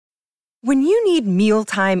When you need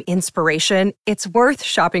mealtime inspiration, it's worth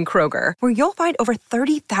shopping Kroger, where you'll find over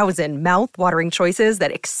 30,000 mouth-watering choices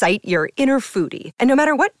that excite your inner foodie. And no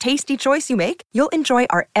matter what tasty choice you make, you'll enjoy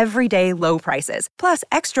our everyday low prices, plus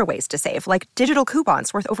extra ways to save, like digital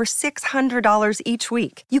coupons worth over $600 each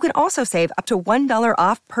week. You can also save up to $1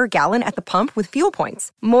 off per gallon at the pump with fuel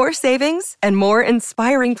points. More savings and more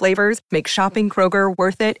inspiring flavors make shopping Kroger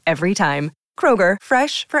worth it every time. Kroger,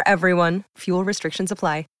 fresh for everyone. Fuel restrictions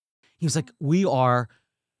apply. He was like, we are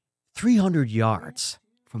 300 yards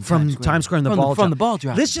from Times Square and the ball drop. From the ball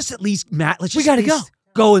drop. Let's just at least, Matt, let's We just gotta at least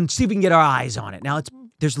go and see if we can get our eyes on it. Now,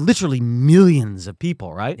 there's literally millions of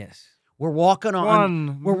people, right? Yes. We're walking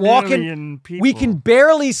on. We're million walking. people. We can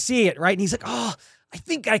barely see it, right? And he's like, oh, I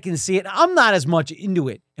think I can see it. I'm not as much into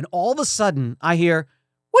it. And all of a sudden, I hear,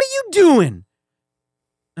 what are you doing?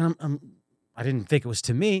 And I didn't think it was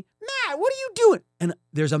to me. Matt, what are you doing? And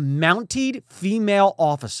there's a mounted female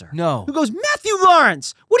officer. No. Who goes, Matthew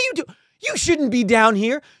Lawrence, what are you doing? You shouldn't be down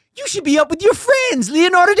here. You should be up with your friends,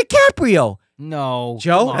 Leonardo DiCaprio. No.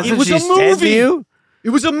 Joe, That's it what was she a said to movie. you?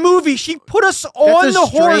 It was a movie. She put us on That's the a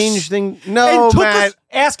horse. strange thing. No, and took Matt. us,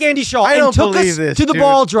 ask Andy Shaw. I and don't took believe us this, to the dude.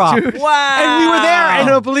 ball drop. Dude. Wow. And we were there. I And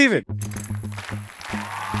don't believe it.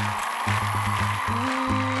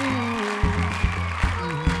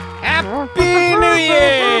 Happy New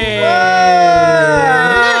Year!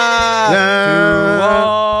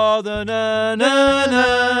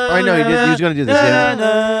 I know he was going to do this.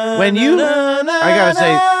 Yeah. When I gotta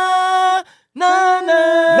say,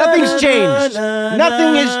 nothing's changed.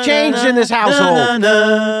 Nothing has changed in this household.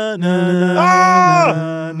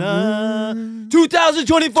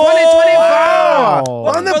 2024. Wow.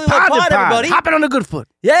 On the Brother pod, everybody. hopping on a good foot.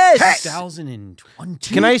 Yes. 2020.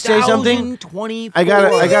 Can I say something? 2024.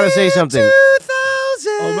 I gotta say something. 2000.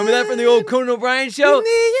 Oh, remember that from the old Conan O'Brien show? In the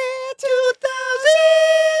year 2000.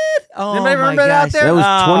 Oh, Anybody my remember that out gosh. there? That was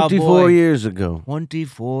Oh, 24 boy. years ago.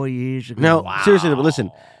 24 years ago. No, seriously, but listen.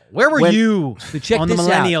 Where were When- you So check on this the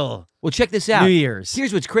millennial out. Well, check this out. New Year's?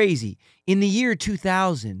 Here's what's crazy. In the year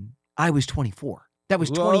 2000, I was 24. That was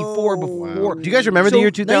 24 before. Do you guys remember the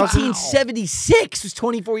year 2000? 1976 was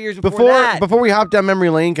 24 years before that. Before we hop down memory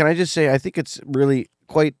lane, can I just say I think it's really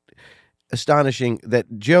quite astonishing that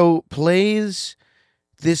Joe plays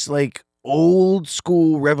this like old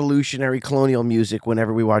school revolutionary colonial music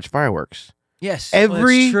whenever we watch fireworks. Yes.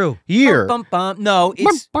 Every true. year. Bum, bum, bum. No,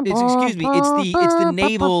 it's excuse me. It's the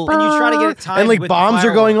naval. And you try to get it timed And like with bombs the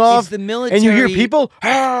are going fireworks. off. It's the military. And you hear people.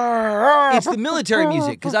 It's the military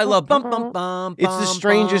music because I love bum bum bum. It's the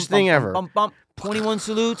strangest thing ever. Bum, bum, 21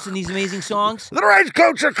 salutes and these amazing songs. The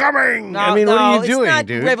raincoats are coming. No, I mean, what no, are you doing, it's not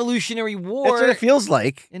dude? Revolutionary War. That's what it feels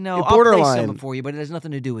like. No, It I'll play borderline. some for you, but it has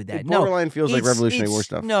nothing to do with that. It borderline feels like it's- Revolutionary War it's-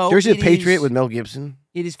 stuff. No, Did you ever see it The Patriot is- with Mel Gibson?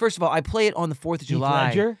 It is. First of all, I play it on the 4th of Heath July.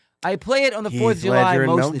 Ledger? I play it on the 4th of Heath July Ledger and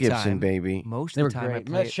most Mel of the Gibson, time. baby. Most They of were the time I great.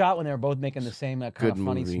 play That it. shot when they were both making the same kind Good of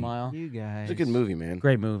funny movie. smile. You guys. It's a good movie, man.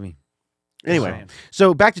 Great movie. Anyway, Saying.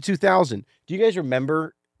 so back to 2000. Do you guys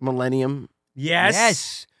remember Millennium?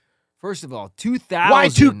 Yes. First of all, 2000.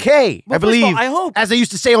 Y2K, Well, I first of all, believe. I hope. As they used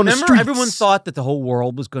to say on the Remember, streets. everyone thought that the whole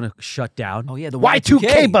world was going to shut down. Oh, yeah, the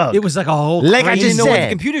Y2K bug. It was like a whole Like I I crazy- didn't just know what the said.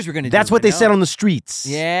 computers were going to do. That's what they I know. said on the streets.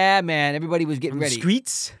 Yeah, man. Everybody was getting on the ready.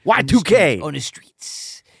 streets. Y2K. On the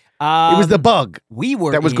streets. It was the bug. We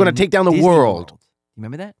were that was gonna in take down the Disney world. You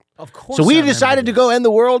remember that? Of course. So I we remember decided to this. go end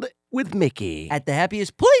the world with Mickey. At the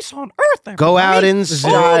happiest place on earth. Go out in It was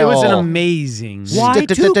style. an amazing.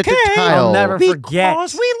 Y2K. I'll never forget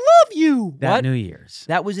Because we love you. that What? New Year's.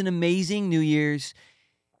 That was an amazing New Year's.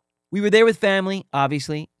 We were there with family,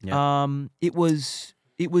 obviously. Yeah. It was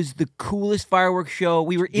the coolest fireworks show.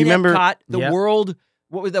 We were you in remember- Epcot, the Yeah. world.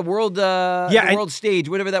 What was that world? Yeah, the and- world stage,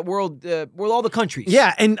 whatever that world. World, all the countries.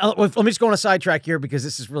 Yeah, and let me just go on a sidetrack here because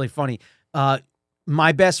this is really funny.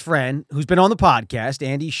 My best friend, who's been on the podcast,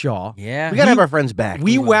 Andy Shaw, Yeah. We got to have our friends back.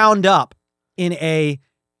 we wound up in a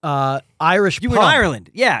Irish You pub. were in Ireland.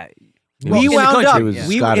 Yeah. We Well, in the wound country, up. It was yeah. a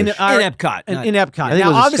We Scottish. in, in Epcot. not- in Epcot. I think Now,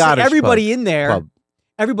 it was a obviously, Scottish everybody in there, Pub.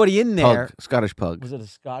 everybody in there. Pug. Scottish pug. Was it a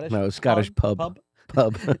Scottish? No, Scottish pub.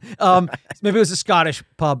 Pub. Maybe it was a Scottish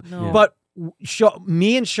pub. No. But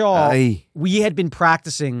me and Shaw, Aye. we had been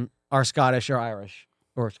practicing our Scottish or Irish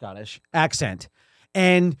or Scottish accent,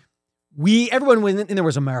 and everyone went in there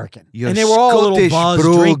was American, You're and they were all a little Scottish, buzzed,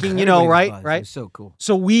 brogue. drinking, you know, Everybody right, was. It right. was so cool.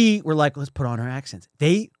 So we were like, let's put on our accents.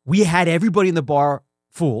 We had everybody in the bar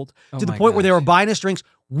fooled Oh to the my point where they gosh. were buying us drinks.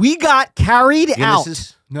 We got carried out.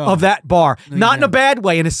 Guinnesses? of that bar. No, Not you in a bad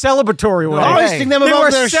way, in a celebratory way. Hoisting them They above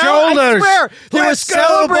were their I shoulders. swear, they were Let's go,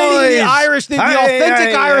 celebrating the boys. Irish, the Hey, authentic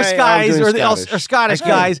hey, Irish hey, I'm guys doing or the Scottish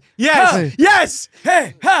guys. Yes, yes.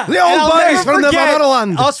 Hey, ha. The old And I'll buddies never from the forget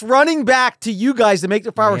motherland. us running back to you guys to make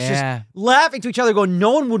the fireworks, Yeah. just laughing to each other, going,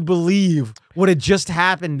 no one would believe what had just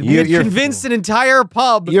happened. We You- had you're- convinced an entire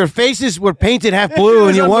pub. Your faces were painted half blue, It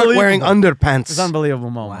and you was weren't wearing unbelievable. underpants. It was an unbelievable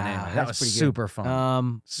moment. Wow, Anyway, that that's was pretty good. super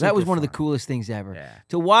fun. That was Super one of the fun. coolest things ever. Yeah.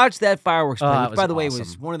 To watch that fireworks play, Oh, it which, was by the way, was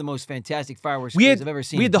awesome. one of the most fantastic fireworks We displays had, I've ever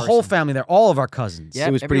seen. we in had the whole person. family there, all of our cousins. Yep,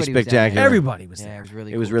 It was pretty everybody was there. spectacular. Everybody was Yeah, there. it was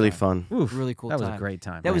really. It was cool really time. fun. Oof, Really cool That was time. a great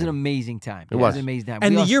time. That was an man. amazing time. It That was. an amazing time.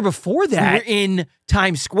 And We the also- year before we that, were in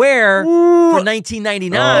Times Square Ooh. for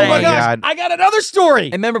 1999. Oh, my gosh, God. I got another story.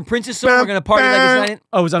 And remember Prince's song, We're Gonna Party Like It's Not.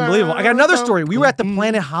 Oh, it was unbelievable. I got another story. We were at the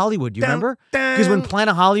Planet Hollywood. You remember? Because when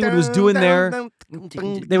Planet Hollywood was doing their,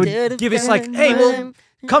 they would give us like, hey, well,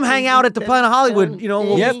 come hang out at the Planet Hollywood. You know,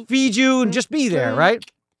 we'll feed you and just be there, right?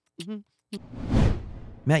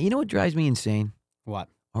 Matt, you know what drives me insane? What?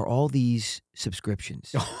 Are all these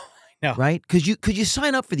subscriptions. know. Right? Because you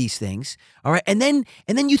sign up for these things, all right, and then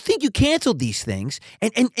you think you canceled these things,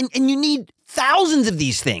 and you need thousands of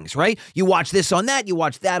these things, right? You watch this on that, you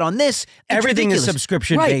watch that on this. It's Everything ridiculous. is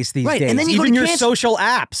subscription-based these days. And then you go Even to your cancel. social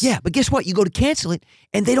apps. Yeah, but guess what? You go to cancel it,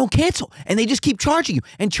 and they don't cancel, and they just keep charging you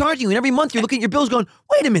and charging you. And every month you're looking at your bills, going,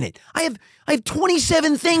 "Wait a minute, I have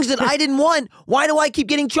 27 things that I didn't want. Why do I keep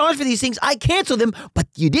getting charged for these things? I cancel them, but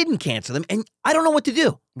you didn't cancel them, and I don't know what to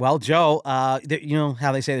do." Well, Joe, you know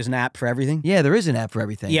how they say there's an app for everything? Yeah, there is an app for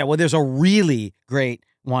everything. Yeah, well, there's a really great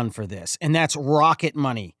one for this, and that's Rocket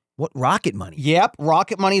Money. What, Rocket Money? Yep,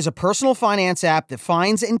 Rocket Money is a personal finance app that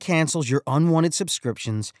finds and cancels your unwanted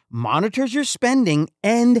subscriptions, monitors your spending,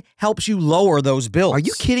 and helps you lower those bills. Are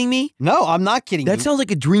you kidding me? No, I'm not kidding you. That sounds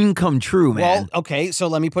like a dream come true, man. Well, okay, so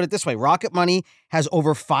let me put it this way. Rocket Money has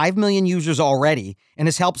over 5 million users already and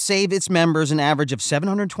has helped save its members an average of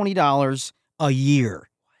 $720 a year.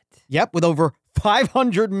 Yep, with over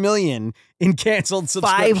 500 million in canceled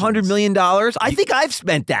subscriptions. $500 million? I think I've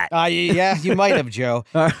spent that. Yeah, you might have, Joe.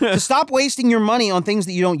 To stop wasting your money on things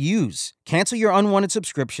that you don't use, cancel your unwanted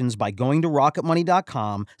subscriptions by going to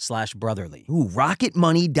rocketmoney.com/brotherly. Ooh,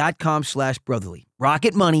 rocketmoney.com/brotherly.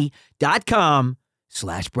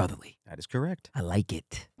 rocketmoney.com/brotherly. That is correct. I like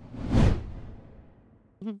it.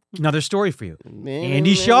 Another story for you.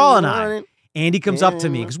 Andy Shaw and I. Andy comes up to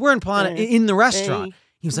me because we're in the restaurant.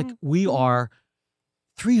 He was like, "We are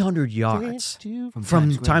 300 yards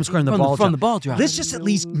from Times Square and the ball drop. From the ball drop. Let's just at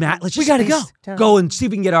least, Matt, let's We just gotta go and see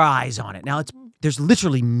if we can get our eyes on it." Now, there's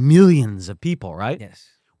literally millions of people, right? Yes.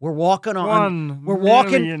 We're walking on. We're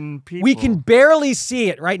walking. We can barely see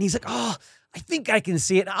it, right? And he's like, "Oh, I think I can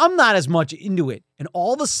see it." I'm not as much into it. And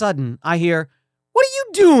all of a sudden, I hear, "What are you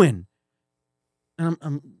doing?" And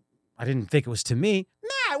I didn't think it was to me.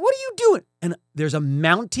 "Matt, what are you doing?" And there's a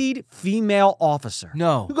mounted female officer.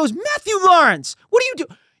 No. Who goes, "Matthew Lawrence, what are you doing?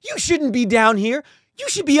 You shouldn't be down here. You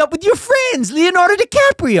should be up with your friends, Leonardo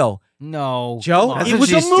DiCaprio." No. Joe, Come on. it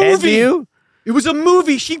was a movie. It was a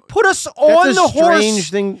movie. She put us on That's the a horse.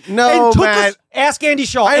 strange thing. No, and took Matt. us, ask Andy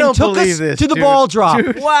Shaw, I and don't took believe us this, to the dude. ball drop.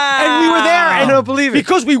 Dude. Wow. And we were there. I And don't believe it.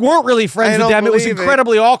 Because we weren't really friends I with don't them, it was believe it.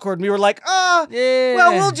 incredibly awkward. And we were like, Yeah.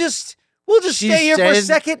 well, we'll just She stay here for a said-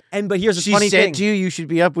 second. But here's the She funny said thing. to you, you should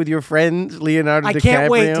be up with your friend Leonardo I DiCaprio.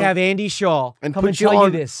 can't wait to have Andy Shaw and come put and you tell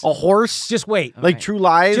on you this. a horse, Just wait. like True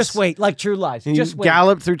Lies. Just wait. Like True Lies. And Just you wait.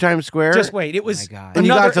 gallop through Times Square. Just wait. It was my God. And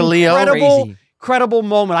you another got to Leo. Crazy. incredible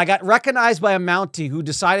moment. I got recognized by a Mountie who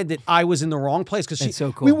decided that I was in the wrong place because That's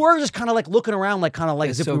so cool. we were just kind of like looking around, like That's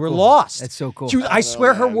as if so we were cool. lost. That's so cool. I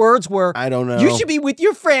swear her words were, I don't know. "You should be with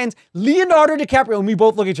your friends, Leonardo DiCaprio." And we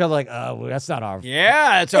both look at each other like, "Oh, well, that's not our."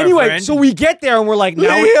 Yeah, it's Anyway, so we get there and we're like, "No,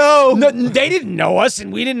 Leo!" no, they didn't know us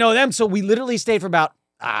and we didn't know them." So we literally stayed for about,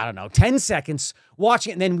 I don't know, 10 seconds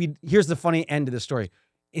watching it. And then here's the funny end of the story.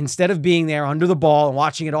 Instead of being there under the ball and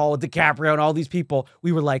watching it all with DiCaprio and all these people,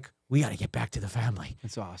 we were like, "We got to get back to the family."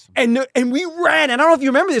 That's awesome. And we ran. And I don't know if you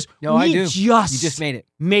remember this. No, we I do. Just You just made it.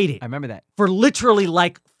 Made it I remember that. for literally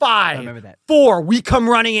like 5, I remember that. 4. We come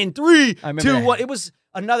running in 3, I remember 2, that. 1. It was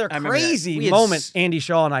another I remember that. crazy We had moment Andy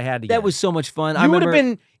Shaw and I had together. That was so much fun. I You would remember. have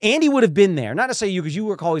been, Andy would have been there. Not necessarily you, because you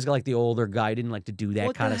were always like the older guy. Didn't like to do that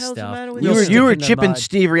What the kind of hell's the stuff. matter with You Real were, stick you were in the chipping mud.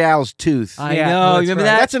 Steve Real's tooth. I Yeah, know. that's You remember right.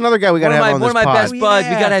 that? That's another guy we got to have on one this of my pod. best buds.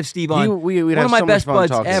 We yeah. got to have Steve on. We'd One have of my so much best fun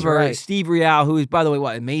buds talking. ever, Right. Steve Real, who is, by the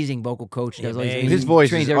way, amazing vocal coach. Does all these Amazing. things. His voice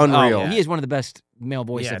Trains is everybody. unreal. Oh, he is one of the best male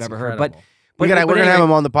voices Yeah, I've it's ever heard. incredible. We're gonna have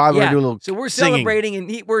him on the pod. We're Yeah. gonna do a little So we're singing. celebrating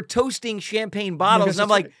and we're toasting champagne bottles. And I'm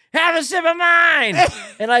like, have a sip of mine.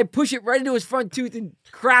 And I push it right into his front tooth and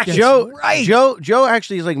crack it. Joe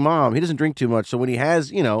actually is like Mom. He doesn't drink too much, so when he has,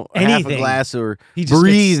 half a Anything. glass or He just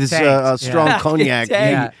breathes gets a tanked. strong Yeah. cognac,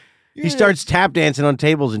 Tanked. he starts tap dancing on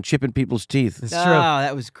tables and chipping people's teeth. It's Oh, true.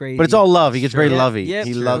 that was crazy. But it's all love. He gets very Yeah, lovey. yeah,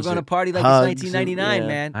 He sure. loves We're going to it. party like Hugs it's and- 1999, yeah.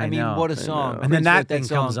 man. I I mean, know. what a I song. know. And then Prince that wrote thing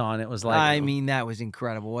song. comes on. It was like, I mean, that was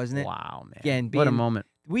incredible, wasn't it? wow, man. Again, What a being- moment.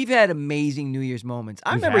 We've had amazing New Year's moments.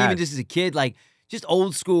 I We've remember even had. just as a kid, like just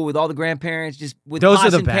old school with all the grandparents, just with Those are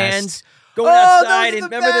pots the and best. pans, going Oh, those outside are and the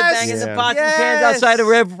remember the best. banging the Yeah. pots and pans Yes. outside of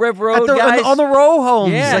Rev Road, guys. On the row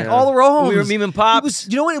homes. Yeah. Like all the row homes. We were meme and pops. It was,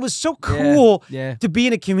 you know what? It was so cool Yeah. to be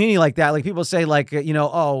in a community like that. Like people say, like, live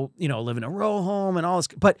in a row home and all this.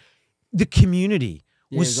 But the community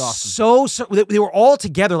Yeah, it was was awesome. they were all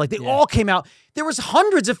together. Like they Yeah. all came out. There was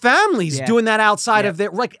hundreds of families Yeah. doing that outside Yeah. of their,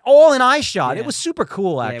 like all in eye shot. Yeah. It was super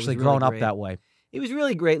cool, Yeah, it was actually, really growing up great. that way. It was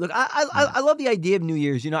really great. Look, I love the idea of New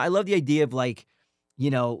Year's. I love the idea of like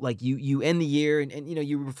you end the year and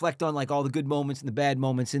you reflect on like all the good moments and the bad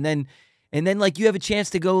moments, and then like you have a chance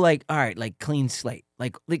to go like, all right, like clean slate,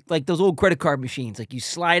 like those old credit card machines. Like you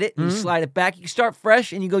slide it, and you slide it back. You start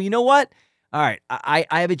fresh, and you go, you know what? All right, I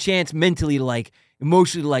have a chance mentally to like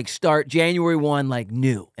emotionally to like start January 1 like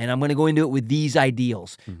new, and I'm going to go into it with these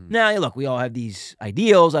ideals. Now, look, we all have these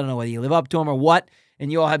ideals. I don't know whether you live up to them or what.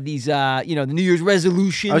 And you all have these, the New Year's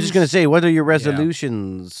resolutions. I was just gonna say, what are your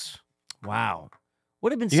resolutions? Wow.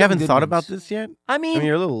 What have been You some haven't good thought ones? about this yet? I mean,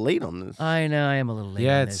 you're a little late on this. I know I am a little late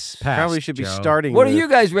Yeah, on it's this. past, Probably should be Joe. starting. What are with- your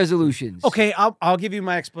guys' resolutions? Okay, I'll give you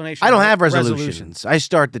my explanation. I don't of have resolutions. I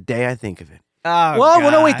start the day I think of it. Oh,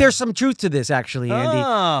 Well, no, wait. God. There's some truth to this, actually, Andy.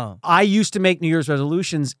 Oh, I used to make New Year's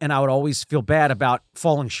resolutions, and I would always feel bad about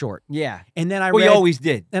falling short. yeah. And then I Well, read. you always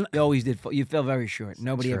did. and- You always did. You fell very short.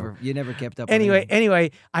 Nobody True. ever. You never kept up. with Anyway,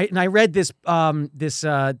 anything. I read this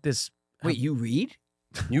this. Wait, you read?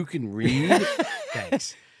 You can read.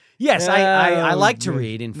 Thanks. Yes, I Oh, like to good.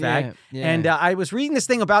 read, in fact. Yeah. And I was reading this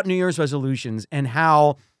thing about New Year's resolutions and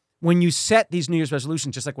how when you set these New Year's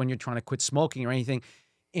resolutions, just like when you're trying to quit smoking or anything,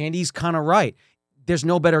 Andy's kind of right. There's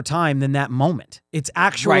no better time than that moment. It's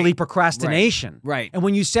actually Right. procrastination. Right. And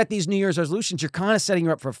when you set these New Year's resolutions, you're kind of setting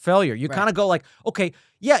you up for failure. You Right. kind of go like, okay,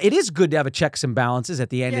 yeah, it is good to have a checks and balances at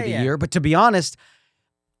the end of the Yeah. year. But to be honest,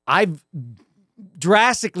 I've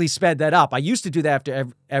drastically sped that up. I used to do that after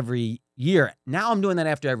every year. Now I'm doing that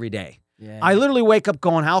after every day. Yeah. I literally wake up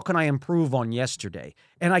going, how can I improve on yesterday?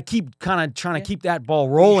 And I keep kind of trying to keep that ball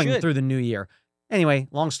rolling should. through the new year. Anyway,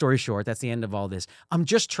 long story short, that's the end of all this. I'm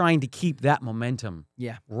just trying to keep that momentum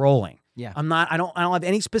rolling. Yeah. I don't have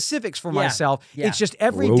any specifics for myself. Yeah. It's just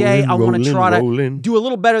every day I want to try to rolling. do a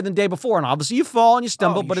little better than the day before. And obviously you fall and you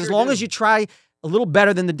stumble, you but as sure long do. as you try a little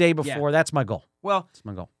better than the day before, that's my goal. Well, That's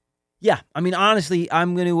my goal. yeah. I mean, honestly,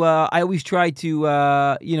 I'm going to, I always try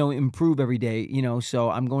to, improve every day, so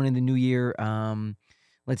I'm going in the new year.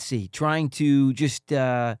 Let's see, trying to just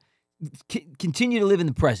continue to live in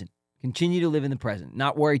the present. Continue to live in the present.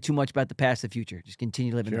 Not worry too much about the past, the future. Just continue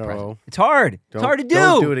to live in the present. Joe. It's hard. It's hard to do.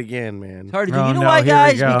 Don't do it again, man. It's hard to do. Oh, You know no, why, here we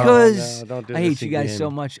guys? go. Because No, don't do I hate this you guys again. so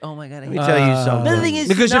much. Oh my God, I Let hate me you. tell you something. Another thing is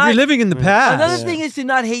Because to if you're not- living in the past. Another thing is to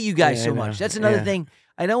not hate you guys Yeah, so I know. much. That's another Yeah. thing.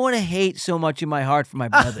 I don't want to hate so much in my heart for my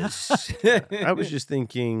brothers. I was just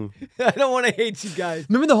thinking. I don't want to hate you guys.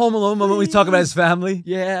 Remember the Home Alone moment we talk about his family?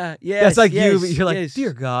 Yeah, yeah. That's like you, but you're like,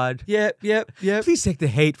 dear God, Yep. please take the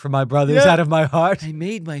hate from my brothers Yeah. out of my heart. I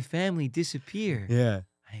made my family disappear. Yeah.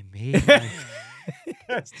 I made my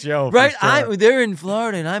That's Joe. for right. sure. They're in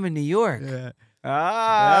Florida and I'm in New York. Yeah.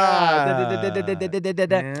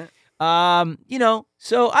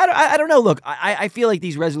 So I don't know. Look, I feel like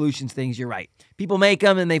these resolutions things, you're right. People make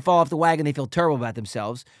them and they fall off the wagon. They feel terrible about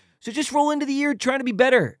themselves. So just roll into the year trying to be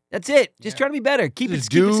better. That's it. Just try to be better. Keep Just it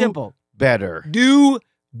do simple. Better. Do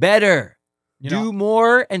better. You Do know-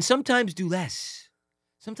 more and sometimes do less.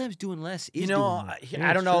 Sometimes doing less is You doing know, more.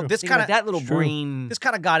 I don't know. true. This Think kind about of that little true. brain. This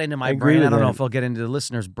kind of got into my I agree brain. I with don't know that. if it'll get into the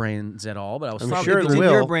listeners' brains at all, but I was I'm flipping sure it through-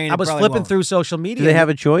 will. Your brain, I it was probably flipping won't. through social media. Do they have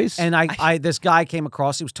a choice? And I this guy came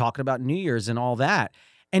across, he was talking about New Year's and all that.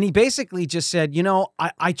 And he basically just said,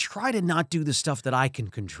 I try to not do the stuff that I can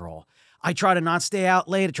control. I try to not stay out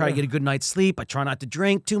late. I try to get a good night's sleep. I try not to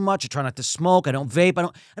drink too much. I try not to smoke. I don't vape. I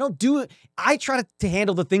don't do it. I try to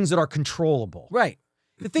handle the things that are controllable. Right.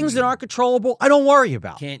 The things that aren't controllable, I don't worry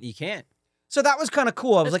about. You can't. So that was kind of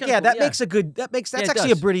cool. I was That's like, kinda yeah, cool, that yeah. makes a good. That's it actually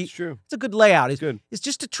does. a pretty. It's true. It's a good layout. It's good. It's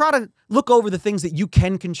just to try to look over the things that you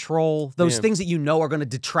can control, those Yeah. things that you know are going to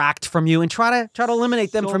detract from you, and try to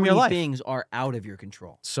eliminate them so from your many life. things are out of your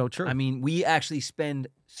control. So true. I mean, we actually spend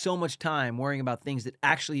so much time worrying about things that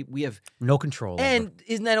actually we have. no control. over. And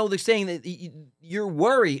isn't that old saying that your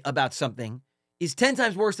worry about something is 10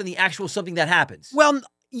 times worse than the actual something that happens? Well,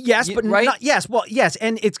 yes, but right? not yes. Well, yes,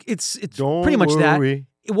 and it's Don't pretty much that. worry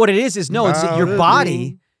What it is no, it's that about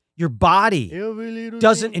your body every little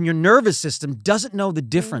doesn't, thing. and your nervous system doesn't know the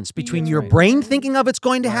difference between your brain thinking of it's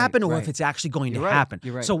going to Right, happen or right. if it's actually going You're to right, happen.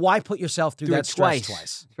 you're right. So why put yourself through Do that it stress twice.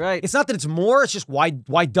 twice? That's right. It's not that it's more. It's just why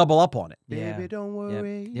double up on it. Yeah. Baby, don't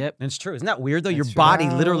worry. Yep. And it's true. Isn't that weird though? Your That's body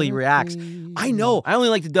right. literally reacts. I know. I only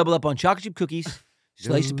like to double up on chocolate chip cookies,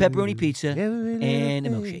 slice of pepperoni pizza, and a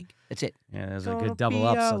milkshake. That's it. Yeah, there's a Gonna good double be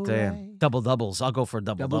ups. I'll tell you. alright. Double doubles. I'll go for a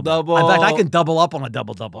double Double-double. In fact, I can double up on a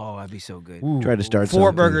double double. Oh, that'd be so good. Tried to start Four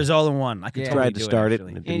something. burgers all in one. I can Yeah. totally Tried to do start it.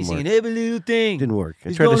 actually. It And didn't he's work. singing every little thing. Didn't work. I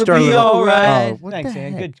It's tried to gonna start be with all right. Oh, what Thanks, the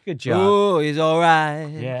man. heck? Good job. Oh, it's all right.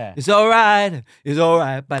 Yeah. It's all right. It's all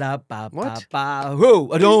right. Ba-da-ba-ba-ba.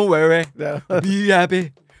 What? Oh, don't worry. No. Be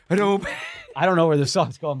happy. I don't. I don't know where the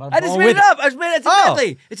song's going, but I'm I just going made with it up. I just made it. It's a Oh.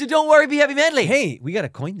 medley. It's a don't worry, be happy medley. Hey, we got to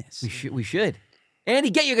coin this. We should.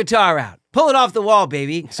 Andy, get your guitar out. Pull it off the wall,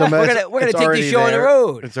 baby. So we're Matt, gonna it's take already this show on the there.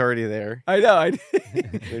 road. It's already there. I know.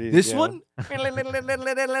 This Yeah. one.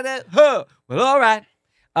 Huh. Well, all right.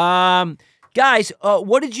 Guys,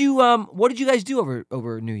 what did you guys do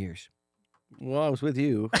over New Year's? Well, I was with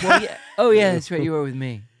you. Well, yeah. Oh yeah, that's right. You were with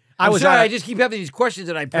me. I I'm was sorry. out- I just keep having these questions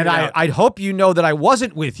that I put And out. I'd hope you know that I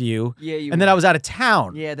wasn't with you Yeah, you. and that I was out of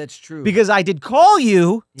town. Yeah, that's true. Because I did call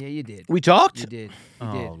you. yeah, you did. We talked. You did. You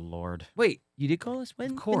Oh, did. Lord. Wait, you did call us?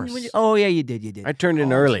 When? Of course. Oh yeah, you did. You did. I turned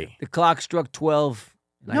in early. The clock struck 12.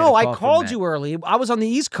 and No, got a I call from called Matt. you early. I was on the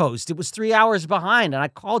East Coast. It was 3 hours behind, and I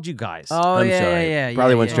called you guys. Oh I'm yeah, sorry. yeah.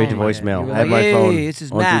 Probably yeah, went yeah, straight to yeah. voicemail. You were I had like, my phone Hey, this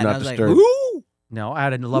is on Do Matt. Not And I was like, Disturb. who? No, I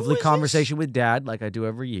had a lovely is this? conversation with Dad, like I do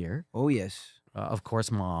every year. Oh yes. Of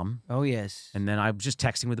course, Mom. Oh yes. And then I was just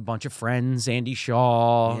texting with a bunch of friends, Andy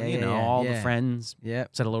Shaw, Yeah, you yeah, know, yeah, all yeah. the friends. Yep.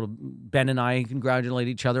 Said a little, Ben and I congratulate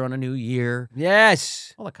each other on a new year,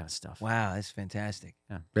 Yes. all that kind of stuff. Wow, that's fantastic.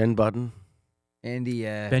 Ben Button. Andy.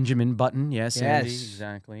 Benjamin Button, yes, Andy, Yes.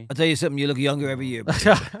 exactly. I'll tell you something. You look younger every year.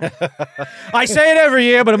 I say it every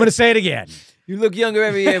year, but I'm going to say it again. You look younger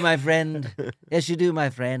every year, my friend. Yes, you do, my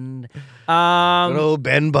friend. Good old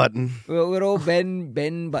Ben Button. Good old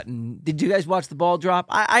Ben Button. Did you guys watch the ball drop?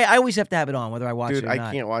 I always have to have it on, whether I watch Dude, it or I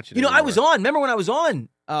not. can't watch it. You know, I was anymore. on. Remember when I was on?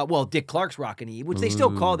 Well, Dick Clark's Rockin' Eve, which they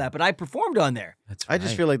still call that, but I performed on there. That's I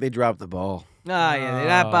just feel like they dropped the ball. Ah,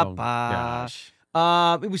 yeah. Oh, Gosh.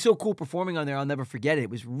 gosh. It was so cool performing on there. I'll never forget it. It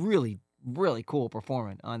was really, really cool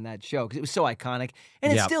performing on that show because it was so iconic,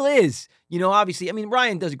 and it Yep. still is. You know, obviously, I mean,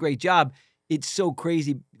 Ryan does a great job. It's so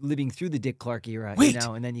crazy living through the Dick Clark era, Wait. you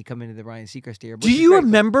know, and then you come into the Ryan Seacrest era. Do which is you great, but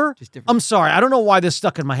remember? Just different. I'm sorry, I don't know why this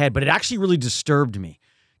stuck in my head, but it actually really disturbed me.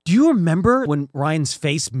 Do you remember when Ryan's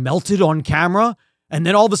face melted on camera? And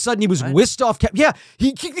then all of a sudden he was What? whisked off. Yeah,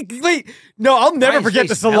 wait. No, I'll never Ryan's forget face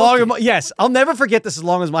this as long as melted? yes, I'll never forget this as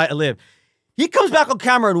long as I live. He comes back on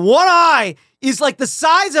camera and one eye is like the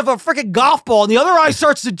size of a freaking golf ball, and the other eye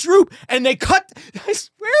starts to droop. And they cut. I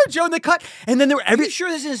swear, Joe, they cut. And then there were Are you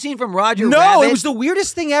sure this is a scene from Roger No, Rabbit? it was the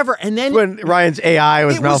weirdest thing ever. And then When Ryan's AI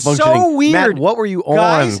was It was malfunctioning. so weird. Matt, what were you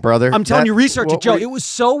guys, on, brother? I'm telling Matt, you, research it, what Joe. were- It was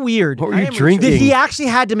so weird. What were I you am drinking? That he actually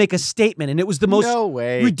had to make a statement, and it was the most No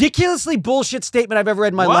way. ridiculously bullshit statement I've ever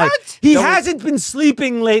read in my What? life. He Double- hasn't been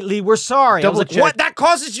sleeping lately. We're sorry. I was Double like, check. what? That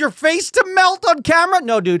causes your face to melt on camera?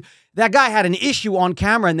 No, dude. That guy had an issue on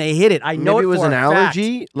camera, and they hit it. I know Maybe it was for an a fact.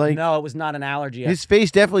 allergy. Like No, it was not an allergy. his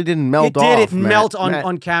face definitely didn't melt it did. off. It Matt. melt on, Matt,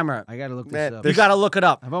 on camera. I gotta look this Matt, up. You got to look it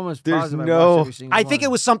up. I'm almost there's positive I no- watched every single I think one.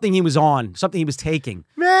 it was something he was on, something he was taking.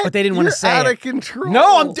 Matt, but they didn't want to you're say out it. of control.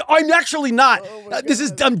 No, I'm actually not. my This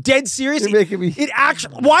is I'm dead serious. You're making me- It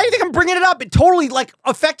actually. Why do you think I'm bringing it up? It totally like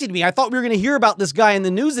affected me. I thought we were going to hear about this guy in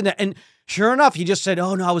the news, and sure enough, he just said,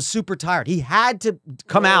 "Oh no, I was super tired." He had to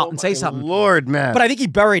come out and say something. Lord, Matt. But I think he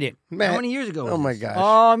buried it. Matt, How many years ago? Oh was my this?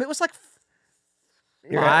 gosh. It was like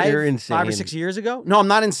You're insane. 5 or 6 years ago. No, I'm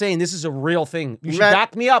not insane. This is a real thing. You should Matt-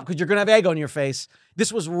 back me up because you're gonna have egg on your face.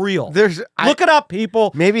 This was real. There's Look it up,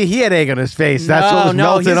 people. maybe he had egg on his face. That's what was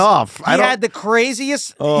melting his- off. He had the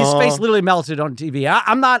craziest. His face literally melted on TV.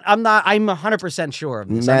 I'm 100% sure of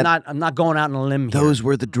this. Matt- I'm not going out on a limb here. Those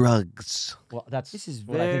were the drugs. Well, that's This is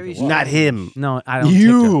what I think very it was. Not him. No, I don't.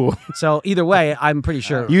 You. So either way, I'm pretty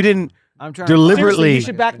sure. You didn't. I'm trying deliberately You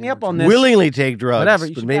should back me up on this. willingly take drugs. Whatever.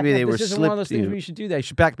 You but should maybe back me they up. were This isn't slipped. one of those things where you should do that. You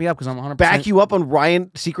should back me up because I'm 100%. Back you up on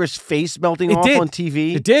Ryan Seacrest's face melting It off did. on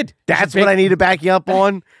TV. It did. That's what I need to back you up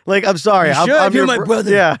on. Like, I'm sorry. You I'm, should. I'm You're your my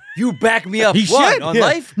brother. Yeah. You back me up. He What, should. on Yeah.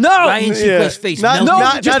 life? No. Ryan Yeah. Seacrest's face Not, melted.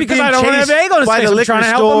 not, just not because being I don't have chased egg on his by face, the I'm liquor trying to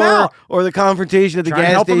help him store out. or the confrontation at the Trying to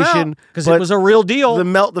gas help him out, station because but it was a real deal.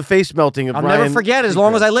 the face melting of I'll Ryan never forget it as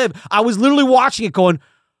long as I live. I was literally watching it going,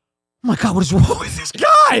 oh my God, what is wrong with this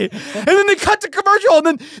guy? And then they cut to commercial and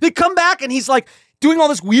then they come back and he's like doing all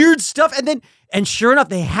this weird stuff. And sure enough,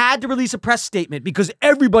 they had to release a press statement because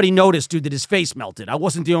everybody noticed, dude, that his face melted. I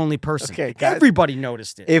wasn't the only person. Okay, guys. Everybody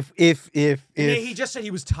noticed it. if And he just said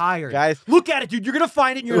he was tired. Guys. Look at it, dude. You're going to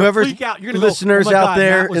find it and you're going Whoever to freak out. You're going to listeners go, oh my out God,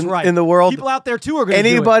 there Matt was in- right. in the world, People out there too are going to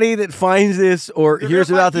anybody that finds this or hears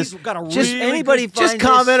about this, just anybody just find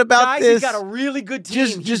comment this- about guys, this. he's got a really good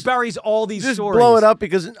team. He buries all these just stories. blow it up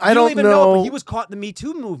because I You don't even know. but he was caught in the Me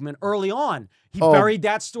Too movement early on. He Oh. buried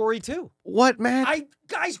that story too. What, man?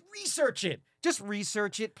 Guys, research it. Just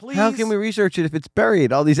research it, please. How can we research it if it's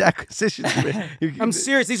buried? All these acquisitions. I'm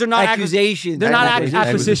serious. These are not Accusations. They're not Acquisitions.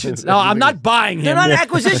 acquisitions. No, I'm not buying him. They're not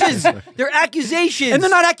acquisitions. They're accusations. And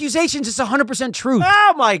they're not accusations. It's 100% truth.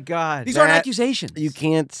 Oh my God. These aren't that- accusations. You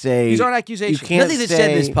can't say. These aren't accusations. You can't Nothing that say,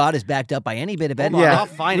 said in this pod is backed up by any bit of Hold evidence. on, Yeah. I'll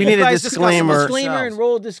find We it. need You a guys discuss amongst disclaimer. Disclaimer yourselves. and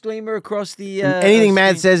roll a disclaimer across the. Anything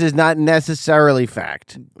Matt screen. says is not necessarily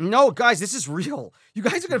fact. No, guys, this is real. You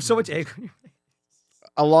guys are gonna have so much egg on your face.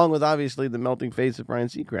 Along with obviously the melting face of Ryan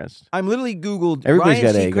Seacrest. I'm literally Googled Everybody's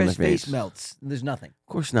Ryan got egg on Seacrest's their face face. melts. There's nothing.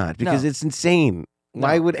 Of course not, because No. it's insane.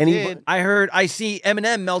 Why would anybody? I see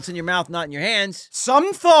M&M melts in your mouth, not in your hands.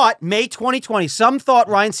 Some thought, May 2020, some thought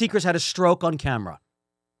Ryan Seacrest had a stroke on camera.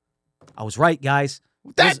 I was right, guys.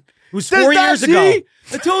 That it was 4 years ago.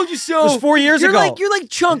 I told you so. It was 4 years ago. You're like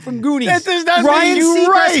Chunk from Goonies. That does not Ryan make you Seacrest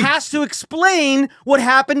right. has to explain what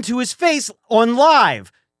happened to his face on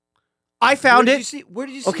live. I found Where it. did you see? Where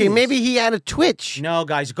did you see? Okay, this? maybe he had a twitch. No,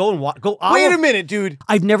 guys, go and watch. Go. Wait a minute, dude.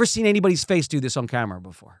 I've never seen anybody's face do this on camera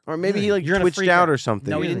before. Or maybe he like You're gonna twitched freak out out. or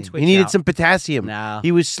something. No, he didn't twitch He needed out. some potassium. No.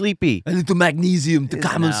 He was sleepy. a little magnesium to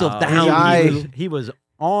calm himself No, down. he was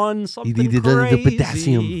on something needed a crazy. little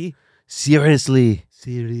potassium. Seriously.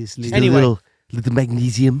 Just Anyway. a little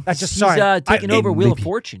magnesium. That's just He's sorry. taking I- over Wheel of maybe-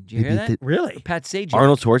 Fortune. Did you hear maybe that? Really? Pat Sajak.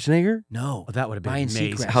 Arnold Schwarzenegger? No. Oh, that would have been Ryan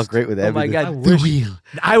amazing. Seacrest. How great would that Oh my be? God. The wheel.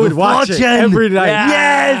 I would The watch it fortune. every night.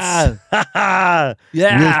 Yes.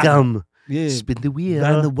 Yeah. Welcome. Yeah. Spin the wheel.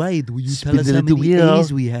 Round the wide, will you Spin tell us the how little many wheel.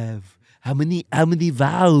 A's we have? How many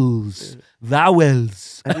vowels?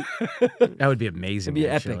 Vowels. That would be amazing. It'd be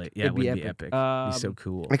actually. epic. Yeah, It'd it would be be epic. epic. It'd be so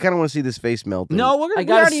cool. I kind of want to see this face melt. No, we're gonna. I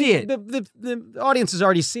gotta we already, see it. The audience has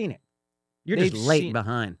already seen it. You're They've just late seen-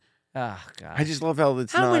 behind. Oh, God. I just love how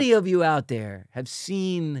it's How not. many of you out there have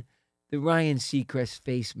seen the Ryan Seacrest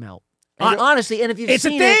face melt? I- And honestly, and if you've It's a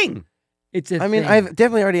seen it, thing. it's a I mean, thing. I've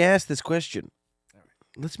definitely already asked this question.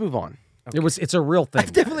 Let's move on. It's a real thing.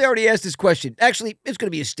 I've definitely already asked this question. Actually, it's going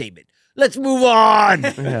to be a statement. Let's move on.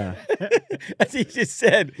 Yeah. As he just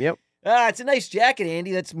said. Yep. It's a nice jacket,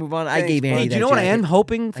 Andy. Let's move on. I Thanks, gave bud. Andy Do that you know what I jacket. am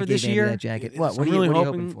hoping for I this gave Andy year? that jacket. Yeah, What? I'm What are you really hoping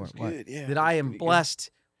hoping for? What? Yeah, That I am pretty good. blessed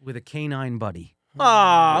with a canine buddy.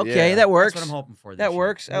 Oh, okay. Yeah. That works. That's what I'm hoping for. This That year.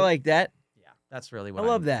 works. I like that. Yeah, that's really what I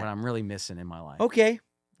love that. What I'm really missing in my life. Okay.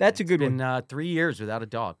 That's a It's good been, one. 3 years without a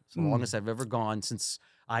dog. It's the longest I've ever gone since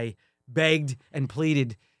I begged and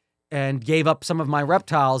pleaded and gave up some of my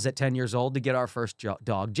reptiles at 10 years old to get our first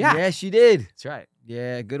dog, Jack. Yes, you did. That's right.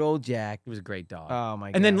 Yeah, good old Jack. He was a great dog. Oh, my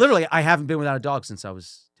God. and then literally, I haven't been without a dog since I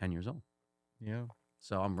was 10 years old. Yeah.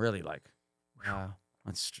 So I'm really like, Wow.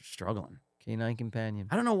 I'm struggling. Canine companion.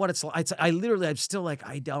 I don't know what it's like. I'm still like,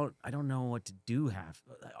 I don't know what to do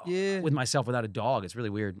Yeah. with myself without a dog. It's really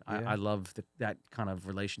weird. Yeah. I love that kind of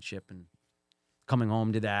relationship and coming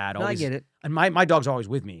home to that. No, I always, get it. And my dog's always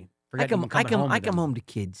with me. I come home to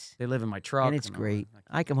kids. They live in my truck. And it's I'm great. like,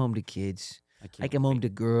 I come home to kids. I can't come home wait. to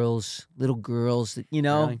girls, little girls that, you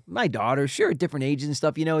know, Really? my daughter, sure, at different ages and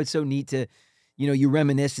stuff. You know, it's so neat to, you know, you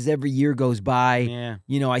reminisce as every year goes by. Yeah.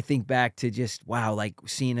 You know, I think back to just, wow, like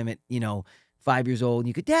seeing them at, 5 years old and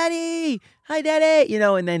you go, Daddy, hi, Daddy,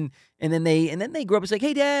 and then they grow up. It's like,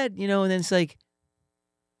 hey, Dad, and then it's like,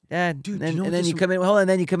 Dad, Dude, and then, you know and what then this- you come in, and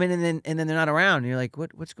then you come in and then they're not around. And you're like,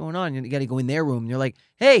 what's going on? You got to go in their room. And you're like,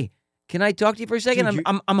 hey, can I talk to you for a second? Dude,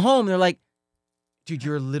 I'm home. They're like, Dude,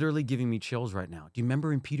 you're literally giving me chills right now. Do you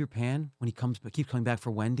remember in Peter Pan when he keeps coming back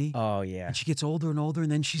for Wendy? oh yeah, And she gets older and older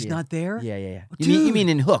and then she's Yeah. not there? yeah. Oh, You mean dude.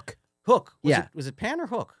 in Hook? Hook. Yeah. Was it Pan or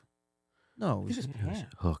Hook? No, It was Pan.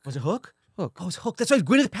 Hook. Was it Hook? Hook. Oh, it was Hook. That's right.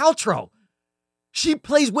 Gwyneth Paltrow. She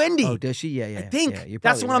plays Wendy. Oh, does she? Yeah, yeah. I think yeah, you're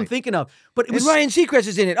that's probably what I'm right. thinking of. But it And was Ryan Seacrest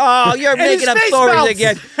is in it. Oh, you're And making his up face stories melts.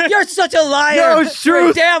 again. You're such a liar. No, it's You're a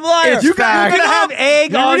truth. damn liar. It's fact. You're gonna have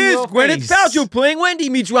egg Here on it is. your Gwyneth face. Paltrow playing Wendy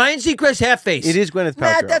meets Ryan Seacrest half face. It is Gwyneth Paltrow.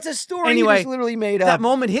 Matt, that's a story Anyway, you just literally made up. That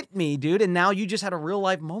moment hit me, dude, and now you just had a real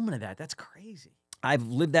life moment of that. That's crazy. I've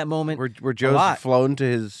lived that moment. where a Joe's lot. flown to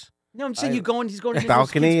his. No, I'm saying he's going to his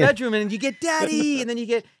balcony kid's bedroom, and you get daddy, and then you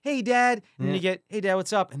get, hey, dad, and then Yeah. you get, hey, dad,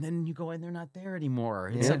 what's up? And then you go in, they're not there anymore.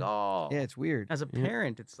 It's Yeah. like, oh. Yeah, it's weird. As a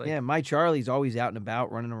parent, it's like, Yeah, my Charlie's always out and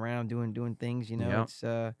about, running around, doing things. You know, Yeah.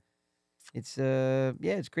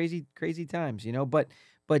 it's crazy times. You know, but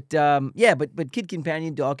kid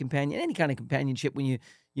companion, dog companion, any kind of companionship when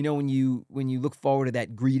you look forward to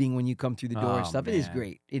that greeting when you come through the door and Oh, stuff, it is man.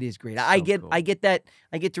 great. It is great. So I get cool. that.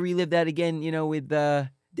 I get to relive that again. You know, with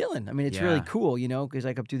Dylan. I mean, it's really Yeah. cool. You know, because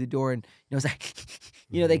I come through the door and it's like,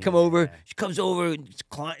 they come over. She comes over,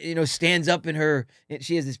 and, stands up in her. And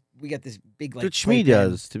she has this. We got this big like. What Shmi playpen.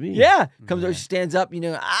 does to me. Yeah, comes over, Yeah. she stands up,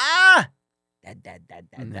 dad.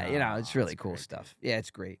 It's really that's cool great. stuff. Yeah,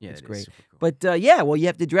 it's great. Yeah, it's it is great. super cool. But well, you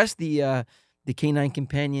have to address the canine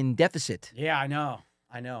companion deficit. Yeah, I know.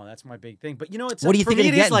 That's my big thing. But it's What do you for think me,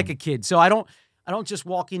 of it is getting? like a kid. So I don't just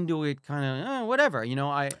walk into it kind of whatever. You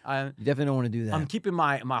definitely don't want to do that. I'm keeping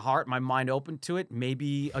my heart, my mind open to it.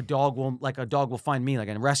 Maybe a dog will find me like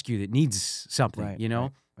a rescue that needs something. Right, you know.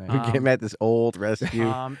 right. We came at this old rescue,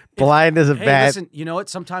 If- blind as a Hey, bat, listen, you know what?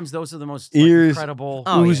 Sometimes those are the most Ears, incredible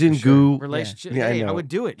Oh, yeah, oozing for sure. goo. relationships. Yeah, I Hey, I know. would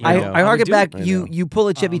do it. I know? hark would it do back. I You know. pull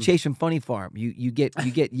a Chevy Chase from Funny Farm. You get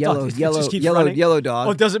yellow It just keeps running? yellow dog.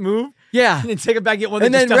 Oh, does it move? yeah. And then take it back, get one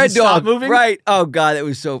And that then just Red doesn't stop Dog, moving. right? Oh God, that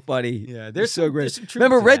was so funny. Yeah, It's so great. there's some truth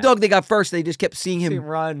Remember to Red that. Dog? They got first. They just kept seeing See him.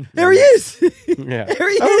 run. There he is. Yeah. There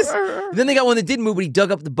he is. Then they got one that didn't move, but he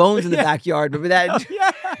dug up the bones in the Yeah. backyard. Remember that?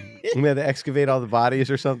 Yeah. We had to excavate all the bodies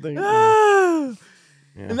or something. And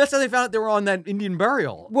that's how they found out they were on that Indian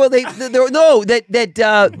burial. Well, that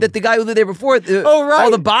the guy who lived there before. Oh, right.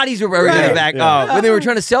 All the bodies were buried in Right. the back. Yeah. Oh, when they were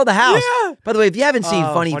trying to sell the house. Yeah. By the way, if you haven't seen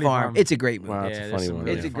Oh, Funny Funny Farm, Farm. it's a great movie. Wow, it's a there's funny some one.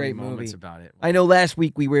 really It's a funny great moments movie. about it. I know last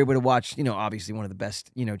week we were able to watch, obviously one of the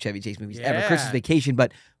best, Chevy Chase movies ever, Yeah. Christmas Vacation,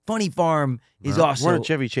 but Funny Farm is We're also. on a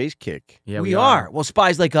Chevy Chase kick. Yeah, we are. Well,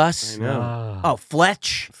 Spies Like Us. I know. Oh,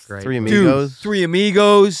 Fletch. Great Three movie. Dude, Amigos. Three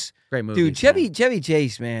Amigos. Great movie. Dude, Chevy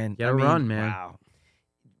Chase, man. Gotta run, man. Wow.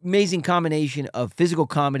 Amazing combination of physical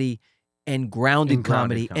comedy and grounded And grounded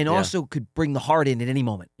comedy, comedy, and yeah. also could bring the heart in at any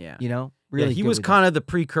moment. Yeah. Really. he good was with kind of the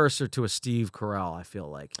precursor to a Steve Carell, I feel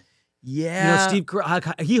like. it. Yeah. Steve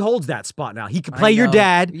Carell, he holds that spot now. He can I play your know.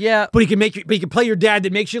 dad, Yeah. but he can play your dad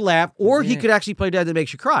that makes you laugh, or he Yeah. could actually play dad that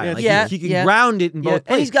makes you cry. Yeah, Like, yeah, he can yeah. ground it in Yeah. both And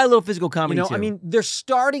places. he's got a little physical comedy too. I mean, they're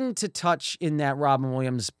starting to touch in that Robin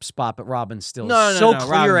Williams spot, but Robin's still No, so no,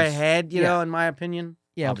 clear Robin's- you yeah. know, in my opinion.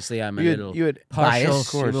 Yeah. Obviously, I'm a You had, little you had partial, bias,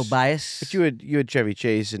 of course. a little bias. But you had Chevy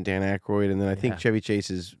Chase and Dan Aykroyd, and then I think Yeah. Chevy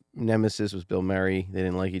Chase's nemesis was Bill Murray. They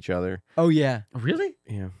didn't like each other. Oh yeah. Really?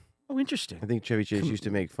 Yeah, Oh, interesting. I think Chevy Chase used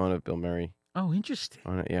to make fun of Bill Murray Oh, interesting.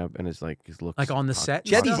 on it. Yeah, and his looks, Like on the set?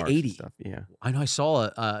 Chevy's marks and 80. Stuff. Yeah, I know. I saw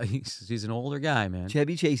he's an older guy, man.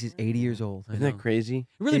 Chevy Chase is 80 years old. I isn't that know. crazy? It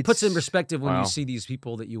really puts in It's- perspective when Wow. you see these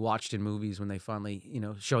people that you watched in movies when they finally,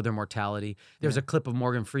 show their mortality. There's a clip of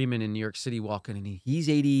Morgan Freeman in New York City walking, and He's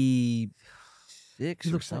 86 he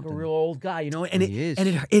or looks something. like a real old guy, and He is.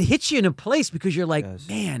 it hits you in a place because you're like, does.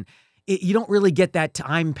 man, you don't really get that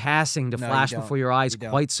time passing to No, you flash don't. before your eyes You don't.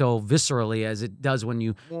 quite so viscerally as it does when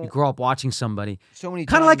you grow up watching somebody. So many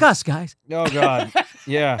Kind of like times- us, guys. Oh God.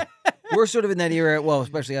 Yeah. We're sort of in that era, well,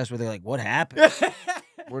 especially us, where they're like, what happened?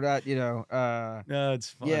 We're not, No, it's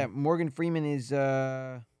fun. yeah, Morgan Freeman is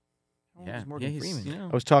how old is Morgan he's, Freeman?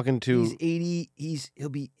 I was talking to He's 80. He's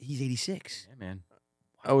 86. yeah, man.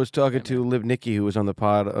 I was talking to Liv Nicky, who was on the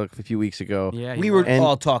pod a few weeks ago. Yeah, We were And-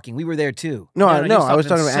 all talking. We were there too. No, No, no, I was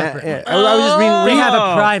he was talking talking about. separate. I was just reading. They have a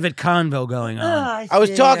Oh. private convo going on. I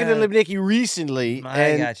was talking to Liv Nicky recently, I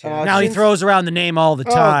and got you. now he since- throws around the name all the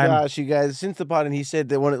Oh time. gosh, you guys! Since the pod, and he said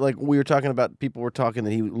that we were talking about, people were talking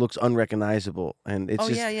that he looks unrecognizable, and it's Oh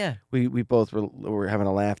just yeah. we both were having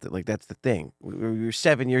a laugh that that's the thing. We were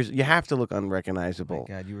 7 years. You have to look Oh unrecognizable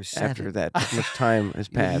my God, you were after 7. that much time has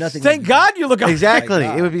You had passed. nothing- Thank God you look Exactly,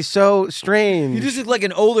 God. it would be so strange. You just look like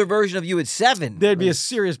an older version of you at 7. There'd be a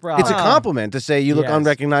serious problem. it's a compliment to say you look Yes.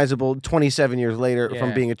 unrecognizable 27 years later from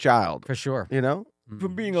Yeah. being a child. for sure. You know,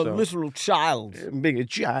 from being So- a literal child. being a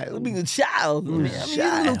child. Being a child. Mm, I mean,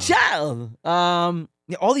 a little child.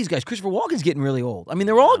 Yeah, all these guys. Christopher Walken's getting really old. I mean,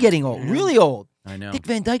 they're all getting old, really old. I know. Dick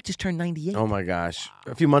Van Dyke just turned 98. Oh my gosh!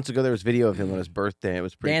 A few months ago, there was video of him on his birthday. It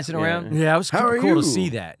was pretty Dancing around? Yeah, it was How super are cool to you? see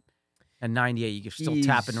that. At 98, you're still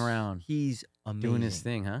tapping around, He's amazing. doing his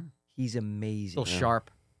thing, huh? He's amazing. Still sharp.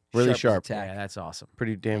 Really as a sharp. tack. Yeah, that's awesome.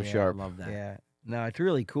 Pretty damn Yeah, sharp. I love that. Yeah. No, it's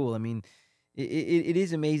really cool. I mean, it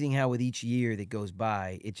is amazing how with each year that goes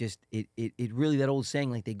by, it really, that old saying,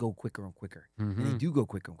 like, they go quicker and quicker. And they do go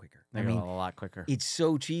quicker and quicker. They go a lot quicker. It's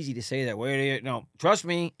so cheesy to say that. No, trust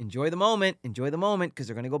me. Enjoy the moment, because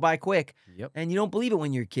they're going to go by quick. Yep. And you don't believe it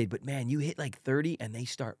when you're a kid, but man, you hit like 30 and they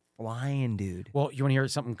start flying, dude. Well, you want to hear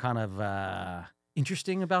something kind of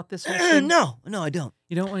interesting about this whole thing? No, I don't.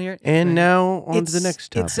 You don't want to hear it? And now on to the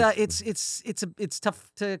next topic. It's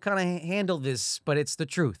tough to kind of handle this, but it's the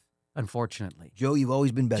truth, unfortunately. Joe, you've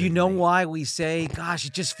always been better. Do you than know me. why we say, gosh,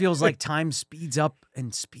 it just feels like time speeds up and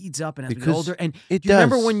as we get Because older? And do it you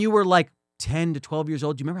remember does. when you were like 10 to 12 years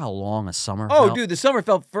old? Do you remember how long a summer Oh, felt? dude, the summer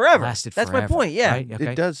felt forever. Lasted That's my forever, point. Yeah. right?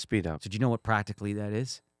 Okay. It does speed up. So do you know what practically that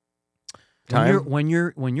is? Time? When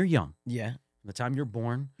you're young, Yeah. the time you're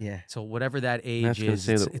born, Yeah. so whatever that was age gonna is,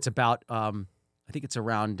 say that- it's about I think it's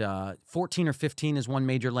around 14 or 15 is one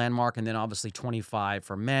major landmark, and then obviously 25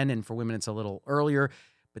 for men, and for women it's a little earlier,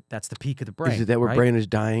 but that's the peak of the brain. Is it that where right? brain is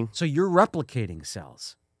dying? So you're replicating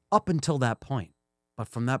cells up until that point, but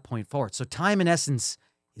from that point forward. So time in essence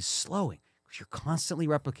is slowing because you're constantly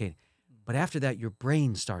replicating. But after that, your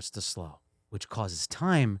brain starts to slow, which causes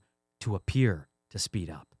time to appear to speed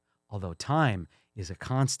up. Although time is a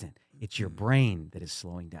constant, it's your brain that is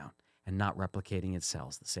slowing down and not replicating its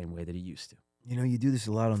cells the same way that it used to. You know, you do this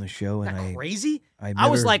a lot on the show, and Isn't that crazy? I I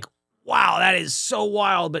was never- like, wow, that is so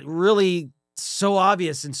wild, but really so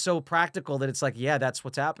obvious and so practical that it's like, yeah, that's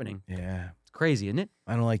what's happening. yeah, It's crazy, isn't it?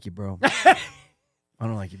 I don't like you, bro. I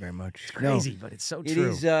don't like you very much. It's crazy, but it's so It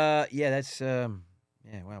true. is. Yeah.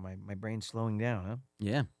 Wow, my brain's slowing down, huh?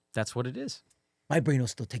 Yeah, that's what it is. My brain will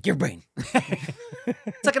still take your brain.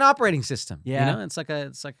 It's like an operating system. Yeah. You know, it's like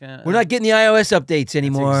a. We're not getting the iOS updates That's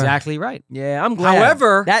anymore. exactly right. Yeah, I'm glad.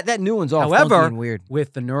 However- that new one's all however, funky and weird.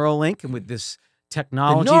 With the Neuralink and with this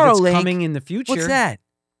technology that's Neuralink? coming in the future. What's that?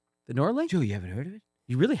 The Neuralink? Joe, you haven't heard of it?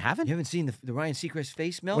 You really haven't? You haven't seen the Ryan Seacrest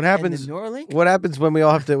face melt? What happens- And the Neuralink? What happens when we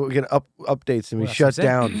all have to get updates and we Well, shut that's what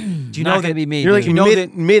I'm down? Do you Not know gonna that be me. You're like dude. know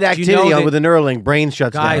mid that- do you know activity that- with the Neuralink, brain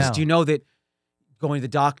shuts guys, down. do you know that going to the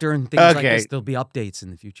doctor and things like Okay. this, there'll be updates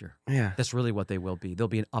in the future. Yeah. That's really what they will be. There'll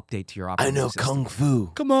be an update to your I operating know system. kung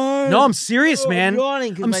fu. Come on. No, I'm serious, man. I'm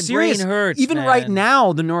yawning 'cause I'm my serious. brain hurts. Even man. right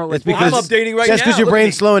now, the Neuralink. That's because I'm updating right that's now. because your Look at brain's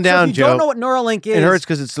me. slowing down, so if you Joe. don't know what Neuralink is, It hurts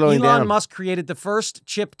because it's slowing Elon down. Musk created the first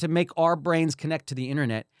chip to make our brains connect to the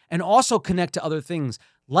internet and also connect to other things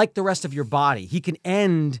like the rest of your body. He can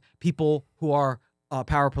end people who are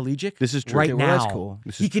paraplegic. This is true. right Okay, now. well, that's cool.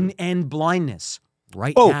 This He is can end blindness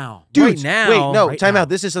right Oh, now. Dude, Right now. wait, no, Right time now. out.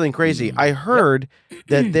 This is something crazy. I heard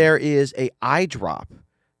that there is a eye drop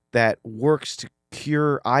that works to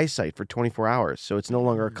cure eyesight for 24 hours. So it's no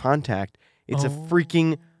longer a contact. It's a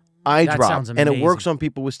freaking eye That drop. sounds And it works amazing. on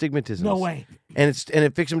people with stigmatism. No way. And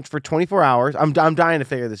it fixes them for 24 hours. I'm dying to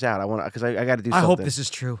figure this out. I want to because I got to do I something. hope this is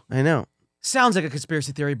true. I know. Sounds like a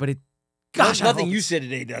conspiracy theory, but it. Gosh, I nothing hope you it's- said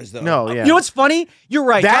today does though. No, yeah. You know what's funny? You're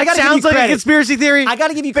right. I that gotta give sounds you like a credit. conspiracy theory. I got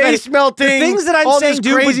to give you Face credit. melting. The things that I'm all saying, this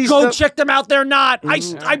dude, but crazy go stuff. check them out. They're not.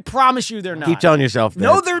 I promise you, they're not. Keep telling yourself that.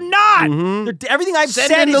 No, they're not. Mhm. Everything I've Send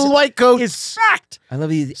said in the is, white coats. is fact. I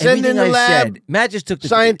love you. Send Everything in the I've lab said. Matt just took the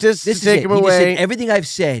scientists This to take is it. him He just said, away. everything I've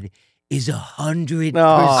said is 100%. No.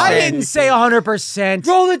 I didn't say 100%.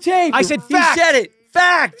 Roll the tape. I said He fact. said it.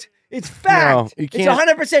 Fact. It's fact. No, you It's can't.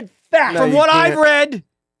 100% fact. No, From you what can't. I've read,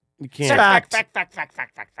 You it's can't. fact.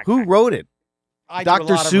 Who wrote it? I Dr.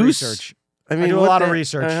 do a lot of Seuss? research. I mean, do a what lot of the-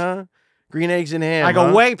 research. Uh-huh. Green eggs and ham. I go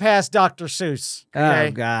huh? way past Dr. Seuss. Oh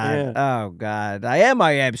Okay? God! Yeah. Oh God! I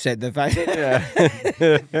am said the fact. Yeah.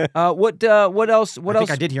 What else? What I else?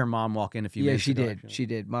 think I did hear Mom walk in a few Yeah, minutes she ago. did. actually. She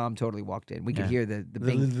did. Mom totally walked in. We could Yeah. hear the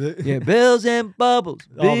bing. The- Yeah, bells and bubbles.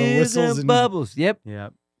 All the Bells whistles and and- bubbles. Yep. Yeah.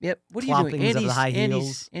 Yep. What are you doing? Clompings of the high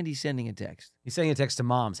heels. Andy's sending a text. He's sending a text to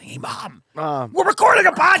Mom saying, "Hey, Mom, Um, we're recording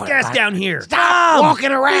a podcast down here. Stop walking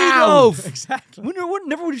around." Exactly.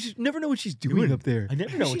 Never know what she's doing up there. I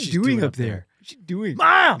never know what What's she's she doing doing up there. What's she doing?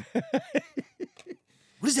 Mom,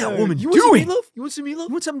 what is that woman You want some doing? meatloaf? You want some meatloaf?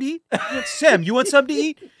 You want something to eat? Sam, you want something to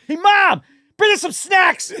eat? Hey, Mom, bring us some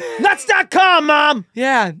snacks. Nuts.com, Mom.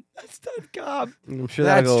 Yeah, Nuts.com. I'm sure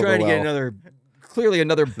That's that'll go trying to well. get another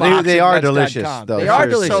box. They of are Nuts.com. delicious, though. They are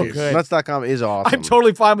Seriously. delicious. So good. Nuts.com is awesome. I'm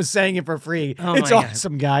totally fine with saying it for free. Oh It's my God.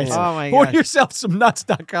 awesome, guys. Oh my Pour gosh. yourself some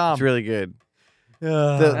Nuts.com. It's really good.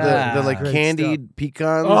 The Ah, like great candied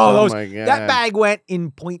pecans. Oh, those, my god. that bag went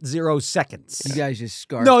in 0.0 seconds. You guys just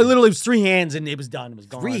scarfed. No, it it. literally was 3 hands and it was done. It was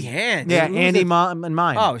gone. Three hands. Yeah, Who was Andy, the- Mom, and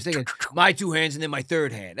mine. Oh, I was thinking my 2 hands and then my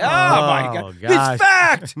 3rd hand. Oh, Oh, my God! gosh. It's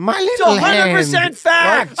fact. My It's little 100% hand.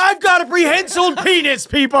 fact. I've got a prehensile penis,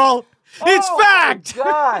 people. It's Oh, fact. my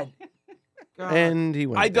God. God. And he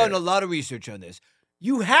went I've there. done a lot of research on this.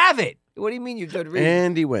 You have it. What do you mean you've done research?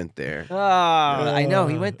 And he went there. I know.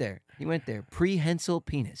 He went there. He went there. Prehensile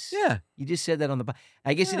penis. Yeah. You just said that on the.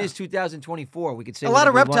 I guess it is 2024. We could say A lot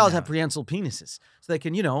of whatever we want reptiles now. have prehensile penises, so they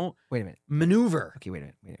can, Wait a minute. maneuver. Okay, wait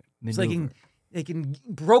a minute. So they can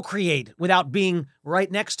procreate without being right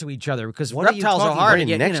next to each other because What are you reptiles are talking hard Right to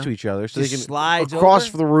get next to each other, so they Just can slides across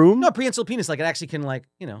over? the room. No, prehensile penis, like it actually can,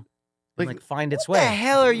 find its What the way.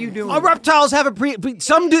 hell are you doing? Reptiles have a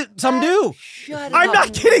some do. Shut I'm up.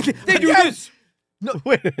 not kidding. They do this. No,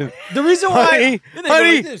 Wait a minute. the reason why. Honey, Then they go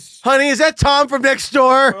like this. honey, is that Tom from next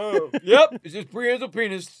door? Yep. It's his prehensile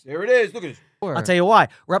penis. There it is. Look at this. I'll tell you why.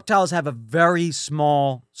 Reptiles have a very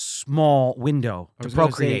small window to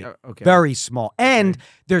procreate. okay. Very small. And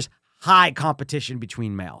there's high competition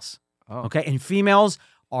between males. Oh. Okay? And females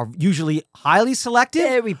are usually highly selective.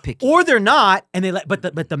 Very picky. Or they're not, and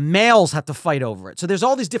but the males have to fight over it. So there's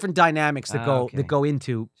all these different dynamics that go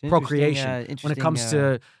into It's procreation when it comes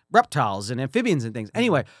to reptiles and amphibians and things.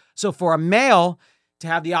 Anyway, so for a male to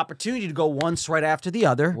have the opportunity to go once right after the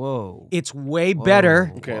other, Whoa. it's way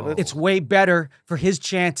better. Okay, Whoa. It's way better for his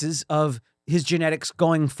chances of his genetics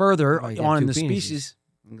going further Oh, you got on in two the penises. species.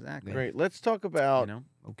 Exactly. Great. Let's talk about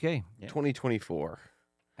Okay. 2024.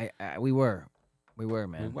 We were,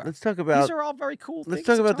 man. Let's talk about. These are all very cool. Let's things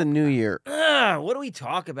talk to about the new year. What do we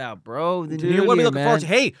talk about, bro? The Dude, new what are we year, looking forward to?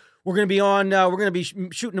 man. Hey, we're gonna be on. We're gonna be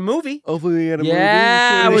shooting a movie. Hopefully, we get a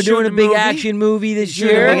Yeah, movie. we're doing a shooting a big movie. action movie this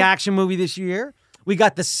Shooting year. a big action movie this year. We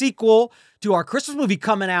got the sequel to our Christmas movie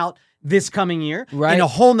coming out this coming year. Right. In a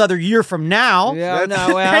whole nother year from now. Yeah, That's-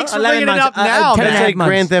 no, well, Thanks for 11 bringing it months, up now, 10 and a It's half like months.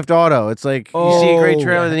 Grand Theft Auto. It's like you see a great Oh,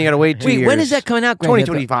 trailer, then you got to wait 2 Wait, years. when is that coming out? Grand Theft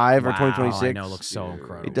Auto? 2025 or Wow, 2026. I know, it looks so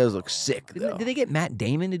incredible. It does look sick, though. Did they get Matt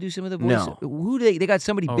Damon to do some of the No. voices? Who do they got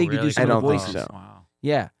somebody Oh, big to really? do some I of the don't think voices. so. Wow.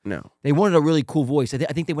 Yeah, No, they wanted a really cool voice. I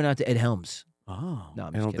think they went out to Ed Helms. Oh. No, I'm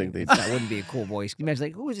I just don't kidding. think they That wouldn't be a cool voice. Can you imagine,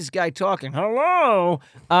 like, who is this guy talking? Hello.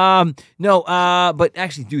 No. But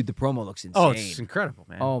actually, dude, the promo looks insane. Oh, it's incredible,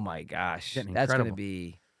 man. Oh my gosh, Getting that's gonna incredible.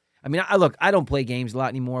 be. I mean, I don't play games a lot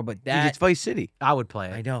anymore, but Dude, that it's Vice City. I would play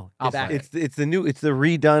it. I know. I'll That- play it. It's the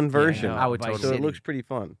redone version. know. I would Vice totally. So it City. looks pretty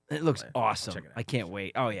fun. It looks Check awesome. it out. I can't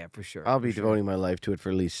wait. Oh yeah, for sure. I'll for be sure. devoting my life to it for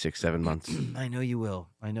at least 6-7 months. I know you will.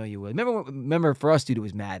 Remember for us, dude, it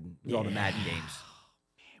was Madden. It was all the Madden games.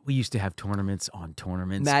 We used to have tournaments on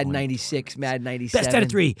tournaments. Madden on- 96, Madden 97. Best out of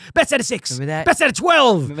 3. Best out of 6. Remember that? Best out of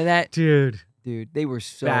 12. Remember that? Dude. Dude, they were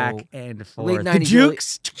so Back and forth. late The 90s,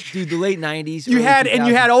 jukes. dude, the late 90s. You early had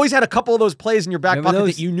 2000s. always had a couple of those plays in your back Remember pocket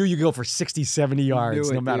those? that you knew you could go for 60, 70 yards You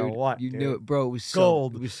knew no it, matter dude. what. You dude. knew it, bro. It was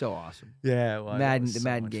Gold. It was so awesome. Yeah, well, The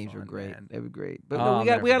Madden games were great. Man. They were great. But I'll no, we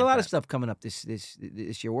got never a lot forget of that. stuff coming up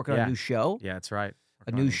this year. Working on Yeah. a new show. Yeah, that's right.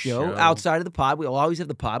 A new show outside of the pod. We'll always have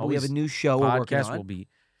the pod, but we have a Always new show we're working Podcast on. will be.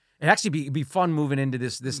 It actually be fun moving into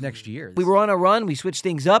this next year. We were on a run. We switched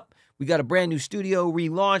things up. We got a brand new studio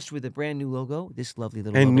relaunched with a brand new logo. This lovely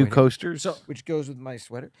little And logo new right here, coasters. which goes with my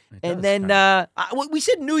sweater. It And does, then kinda. we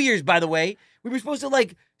said New Year's, by the way. We were supposed to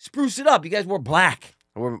like spruce it up. You guys wore black.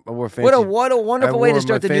 I wore fancy. What a wonderful way wore to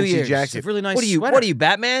start my the New fancy Year's. jacket. It's a really nice What are you? sweater. What are you,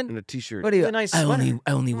 Batman? and a t-shirt. What are you? Really nice I sweater. only One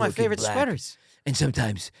of my work in favorite black. sweaters. And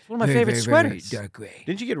sometimes One of my very, favorite very, sweaters. Very dark gray.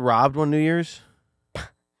 Didn't you get robbed one New Year's?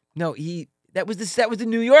 No, that was the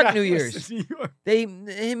New York New Year's. New York. Him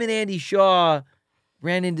and Andy Shaw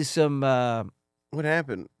ran into some. What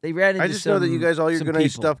happened? They ran into I just know that you guys, all your some good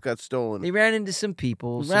nice people. stuff got stolen. They ran into some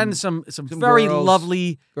people. We ran into some some very girls.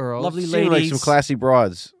 lovely girls. lovely Seemed like some ladies. classy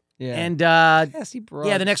broads. Yeah. And Classy yeah,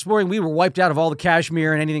 broads. the next morning we were wiped out of all the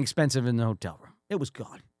cashmere and anything expensive in the hotel room. It was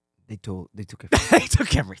gone. they took it. They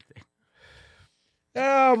took everything.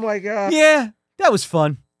 Oh my god. Yeah, that was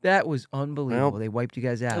fun. That was unbelievable. Well, they wiped you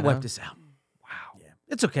guys out. They wiped us out. Wow. Yeah,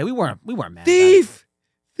 it's okay. We weren't mad. about it. Thief.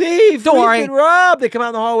 Don't We've worry. been robbed. They come out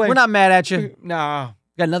in the hallway. We're not mad at you. No.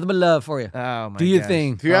 Got nothing but love for you. Oh my. Do your gosh.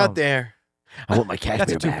 thing. If you're Oh. out there, I want my That's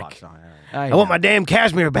cashmere a Tupac back. song. I want my damn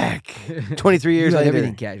cashmere back. 23 years You had later.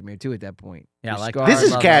 everything cashmere too at that point. Yeah, Your like scarves. This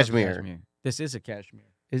is love cashmere. This is a cashmere.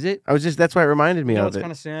 Is it? That's why it reminded me You know of what's it.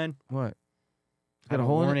 kind of sad? What? It's I got a haven't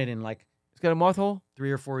hole in worn it. it in like It's got a moth hole. 3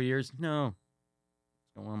 or 4 years. No,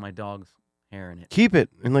 it's got one of my dog's hair in it. Keep it.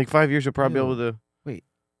 In like 5 years, you'll probably Ew. be able to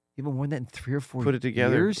You haven't worn that in 3 or 4 put it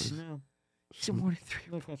together. years? No, You haven't worn it in 3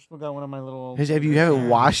 look, I still got one of my little. Have you haven't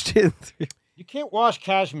washed it? You can't wash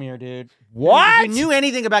cashmere, dude. What? If you knew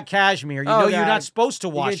anything about cashmere, you Oh, know you're God. not supposed to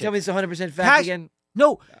You gonna wash tell it. me it's 100% fact Cash- again?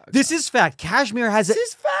 No, this is fact. Cashmere has a, This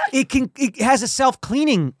is fact. it has a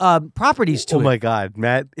self-cleaning properties to Oh it. my God,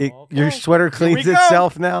 Matt! Your Okay. sweater cleans we go.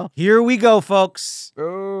 itself now. Here we go, folks.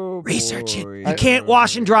 Oh, Research it. boy. You can't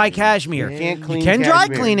wash and dry cashmere. You can't clean You can dry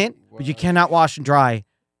cashmere. clean it, but you cannot wash and dry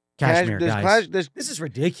cashmere, does guys. This This is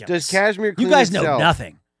ridiculous. does cashmere clean You guys itself? know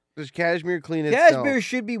nothing. Does cashmere clean itself? Cashmere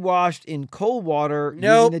should be washed in cold water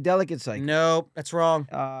Nope. using the delicate cycle. Nope, that's wrong.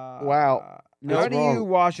 Wow. How That's do you wrong.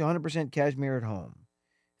 wash 100% cashmere at home?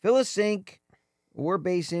 Fill a sink or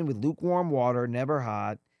basin with lukewarm water, never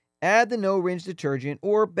hot. Add the no-rinse detergent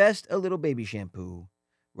or best a little baby shampoo.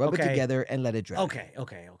 Rub it Okay. together and let it dry. Okay.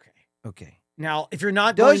 Okay. Now, if you're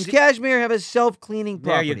not going Does to... cashmere have a self-cleaning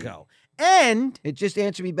There property? you go. And... It just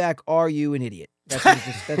answered me back, are you an idiot? That's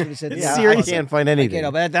what it said. Yeah, Siri I can't find anything. Okay,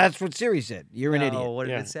 no, but that's what Siri said. You're an No, idiot. what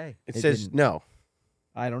did Yeah. it say? It It says didn't. no.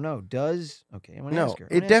 I don't know. Does... Okay, I'm going to No. ask her.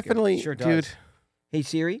 It definitely, Sure does. dude. Hey,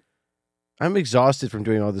 Siri. I'm exhausted from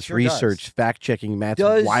doing all this Sure does. research, fact checking Matt's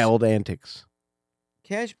Does- wild antics.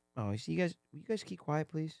 Oh, see, you guys keep quiet,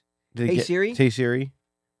 please. Did it Hey, get- Siri? Hey Siri.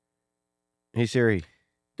 Hey Siri.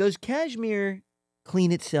 Does cashmere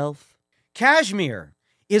clean itself? Cashmere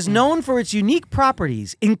is known for its unique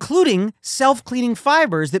properties, including self-cleaning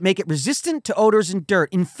fibers that make it resistant to odors and dirt.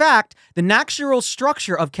 In fact, the natural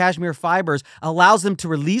structure of cashmere fibers allows them to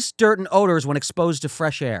release dirt and odors when exposed to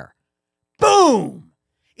fresh air. Boom!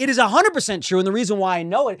 It is 100% true, and the reason why I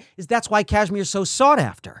know it is that's why cashmere is so sought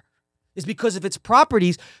after, is because of its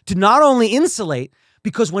properties to not only insulate,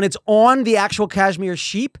 because when it's on the actual cashmere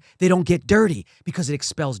sheep, they don't get dirty because it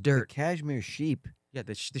expels dirt. Cashmere sheep. Yeah,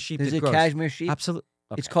 the sheep There's that a grows. cashmere sheep? Absolutely.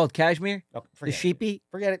 It's called cashmere? Okay, The forget it. sheepy?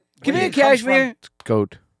 Forget it. Come Where here, it comes cashmere.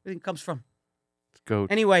 Goat. From. Where it comes from.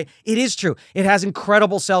 Goat. Anyway, it is true. It has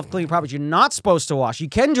incredible self-cleaning properties. You're not supposed to wash. You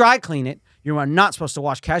can dry clean it. You are not supposed to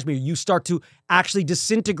wash cashmere. You start to actually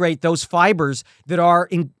disintegrate those fibers that are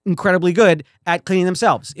incredibly good at cleaning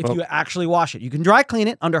themselves if you actually wash it. You can dry clean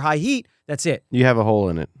it under high heat. That's it. You have a hole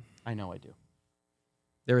in it. I know I do.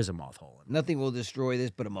 There is a moth hole in it. Nothing will destroy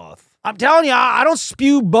this but a moth. I'm telling you, I don't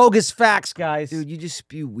spew bogus facts, guys. Dude, you just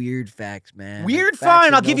spew weird facts, man. Weird, Like, facts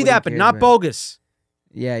fine. that I'll give you nobody that, but cares not about. bogus.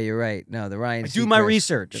 Yeah, you're right. No, the Ryan I do my Seacrest-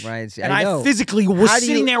 research. The Ryan Se- And I I know. physically was How do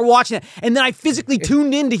sitting you- there watching it. And then I physically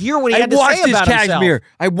tuned in to hear what he had to say about himself.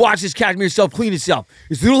 I watched this cashmere self-clean itself.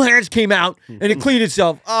 His little hands came out, and it cleaned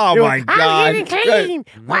itself. Oh, my God. I'm getting clean.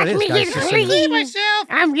 Watch it is, me guys. get Just clean. myself.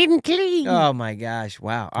 I'm getting clean. Oh, my gosh.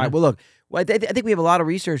 Wow. All right, well, look. Well, I think we have a lot of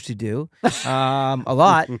research to do. A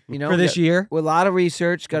lot, you know. For this year. With a lot of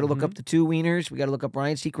research. Got to look up the two wieners. We got to look up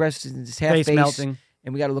Ryan Seacrest's half Face face. melting.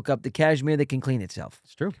 And we got to look up the cashmere that can clean itself.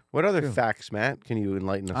 It's true. What other facts, Matt? Can you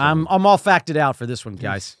enlighten us? I'm on? all facted out for this one,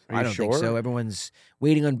 guys. Are you I don't think sure? so. Everyone's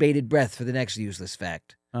waiting on bated breath for the next useless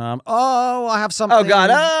fact. I have something. Oh, God.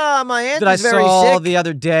 Ah, my aunt that I is very saw sick. the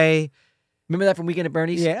other day. Remember that from Weekend at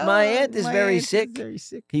Bernie's? My aunt is very sick. Very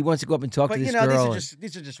sick. He wants to go up and talk But to this you know, girl.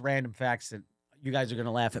 these are just random facts that you guys are going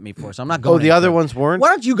to laugh at me for. So I'm not Oh, going. the any other further. ones weren't? Why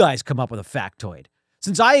don't you guys come up with a factoid?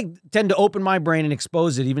 Since I tend to open my brain and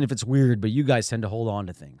expose it, even if it's weird, but you guys tend to hold on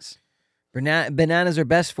to things. Bananas are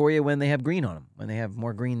best for you when they have green on them, when they have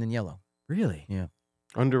more green than yellow. Really? Yeah.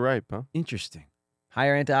 Underripe, huh? Interesting.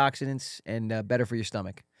 Higher antioxidants and better for your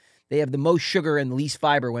stomach. They have the most sugar and the least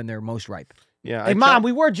fiber when they're most ripe. Yeah. Hey, Mom,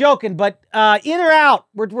 we were joking, but in or out?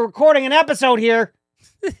 We're recording an episode here.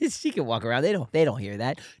 She can walk around. They don't hear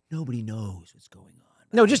that. Nobody knows what's going on.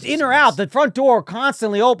 No, just in or out. The front door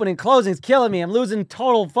constantly opening, closing. It's killing me. I'm losing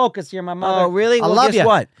total focus here, my mother. Oh, really? I Well, love guess you.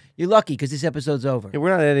 what? You're lucky because this episode's over. Yeah, we're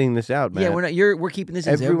not editing this out, man. Yeah, we're keeping this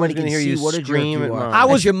in. so Everyone's everybody gonna can hear see you what a jerk scream you at are. Mom. I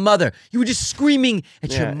was your mother. You were just screaming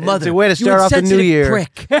at Yeah, your it's mother. a way to You start off the new insensitive year.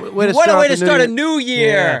 Prick. Way to What a start way off to the new start a year. new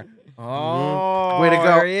year. Oh, Way to go.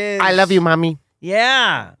 there he is. I love you, Mommy.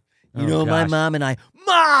 Yeah. You Oh, know, my gosh. mom and I,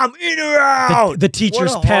 Mom, in or out? The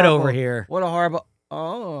teacher's What a pet horrible- over here. What a horrible.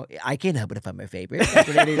 Oh, I can't help it if I'm her favorite. That's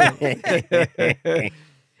what it is.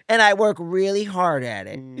 And I work really hard at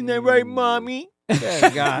it. Isn't that right, Mommy?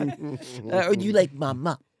 Oh, God. Or you like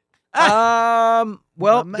Mama? Well,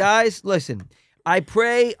 Mama. guys, listen. I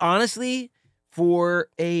pray honestly for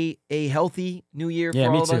a healthy new year Yeah,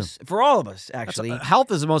 for me all of too. us. For all of us, actually.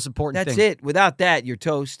 Health is the most important That's thing. it. Without that, you're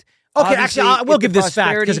toast. Okay, Obviously, actually, I will if the give this fact because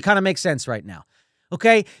prosperity- it kind of makes sense right now.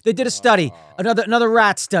 Okay, they did a study, another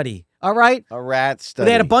rat study. All right, A rat study.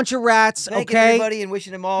 they had a bunch of rats. Thanking okay, everybody and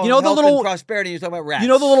wishing them all You know the health little- and prosperity. You're talking about rats. you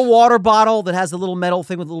know the little water bottle that has the little metal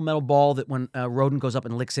thing with the little metal ball that when a rodent goes up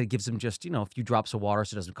and licks it, it gives them just a few drops of water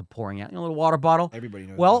so it doesn't come pouring out. You know, a little water bottle. Everybody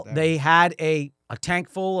knows Well, about that. they had a tank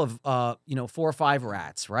full of 4 or 5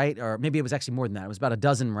 rats, right? Or maybe it was actually more than that. It was about a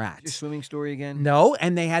dozen Your rats. swimming story again? No,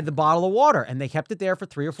 and they had the bottle of water and they kept it there for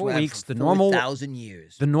 3 or 4 weeks. The normal 1,000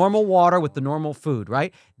 years. the normal water with the normal food,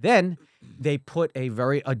 right? Then they put a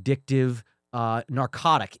very addictive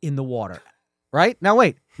narcotic in the water, right? Now,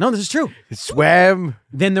 wait. No, this is true. It swam.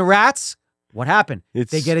 Then the rats, what happened?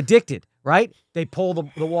 It's They get addicted, right? They pull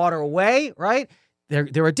the water away, right?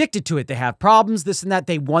 they're addicted to it. They have problems, this and that.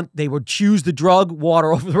 They would choose the drug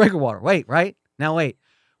water over the regular water. Wait.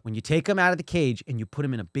 When you take them out of the cage and you put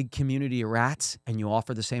them in a big community of rats and you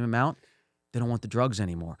offer the same amount, they don't want the drugs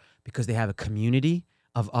anymore because they have a community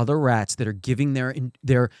of other rats that are giving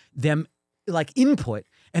them like input,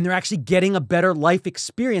 and they're actually getting a better life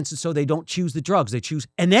experience. And so they don't choose the drugs. They choose,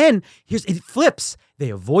 and then it flips. They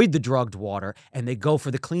avoid the drugged water and they go for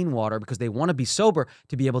the clean water because they want to be sober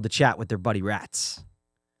to be able to chat with their buddy rats.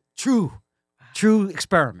 True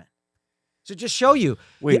experiment. So just show you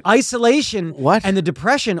the isolation and the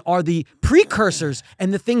depression are the precursors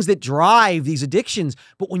and the things that drive these addictions.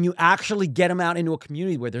 But when you actually get them out into a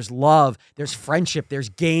community where there's love, there's friendship, there's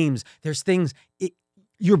games, there's things,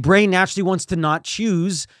 your brain naturally wants to not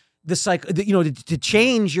choose the cycle, to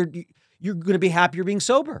change. You're going to be happier being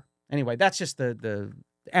sober. Anyway, that's just the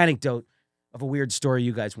anecdote of a weird story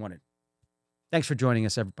you guys wanted. Thanks for joining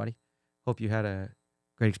us, everybody. Hope you had a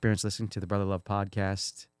great experience listening to the Brother Love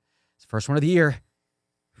Podcast. It's the first one of the year.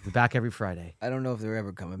 We'll be back every Friday. I don't know if they're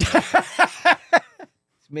ever coming back.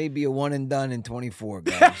 This may be a one and done in 24,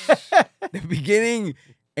 guys. The beginning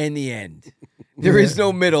and the end. There is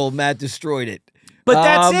no middle. Matt destroyed it. But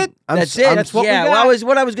that's it. That's it. That's what we got. Well,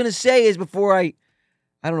 what I was going to say is before I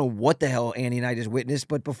don't know what the hell Andy and I just witnessed,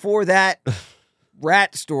 but before that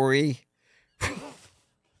rat story,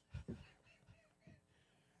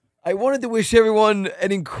 I wanted to wish everyone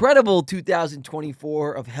an incredible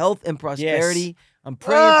 2024 of health and prosperity. Yes. I'm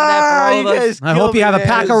praying for that for all of us. I hope you have a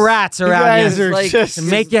pack of rats around you to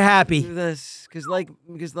make you happy. Because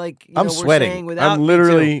I'm sweating. I'm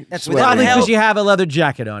literally sweating. Probably because you have a leather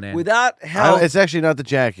jacket on it. Without help. It's actually not the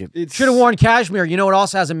jacket. Should have worn cashmere. You know, it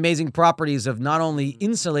also has amazing properties of not only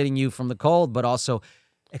insulating you from the cold, but also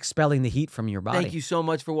expelling the heat from your body. Thank you so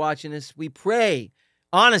much for watching us. We pray,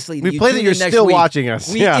 honestly, we pray that you're still watching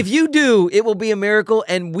us. If you do, it will be a miracle,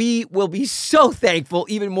 and we will be so thankful,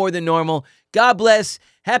 even more than normal. God bless.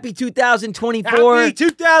 Happy 2024. Happy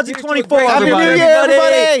 2024. Happy New Year,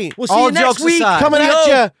 everybody. We'll see you next week. Coming at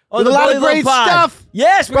you with a lot of great stuff.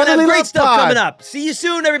 Yes, we're going to have great stuff coming up. See you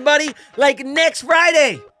soon, everybody. Like next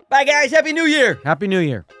Friday. Bye, guys. Happy New Year. Happy New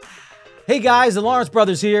Year. Hey, guys. The Lawrence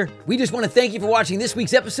Brothers here. We just want to thank you for watching this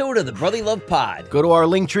week's episode of the Brotherly Love Pod. Go to our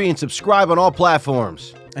link tree and subscribe on all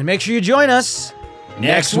platforms. And make sure you join us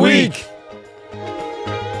next week.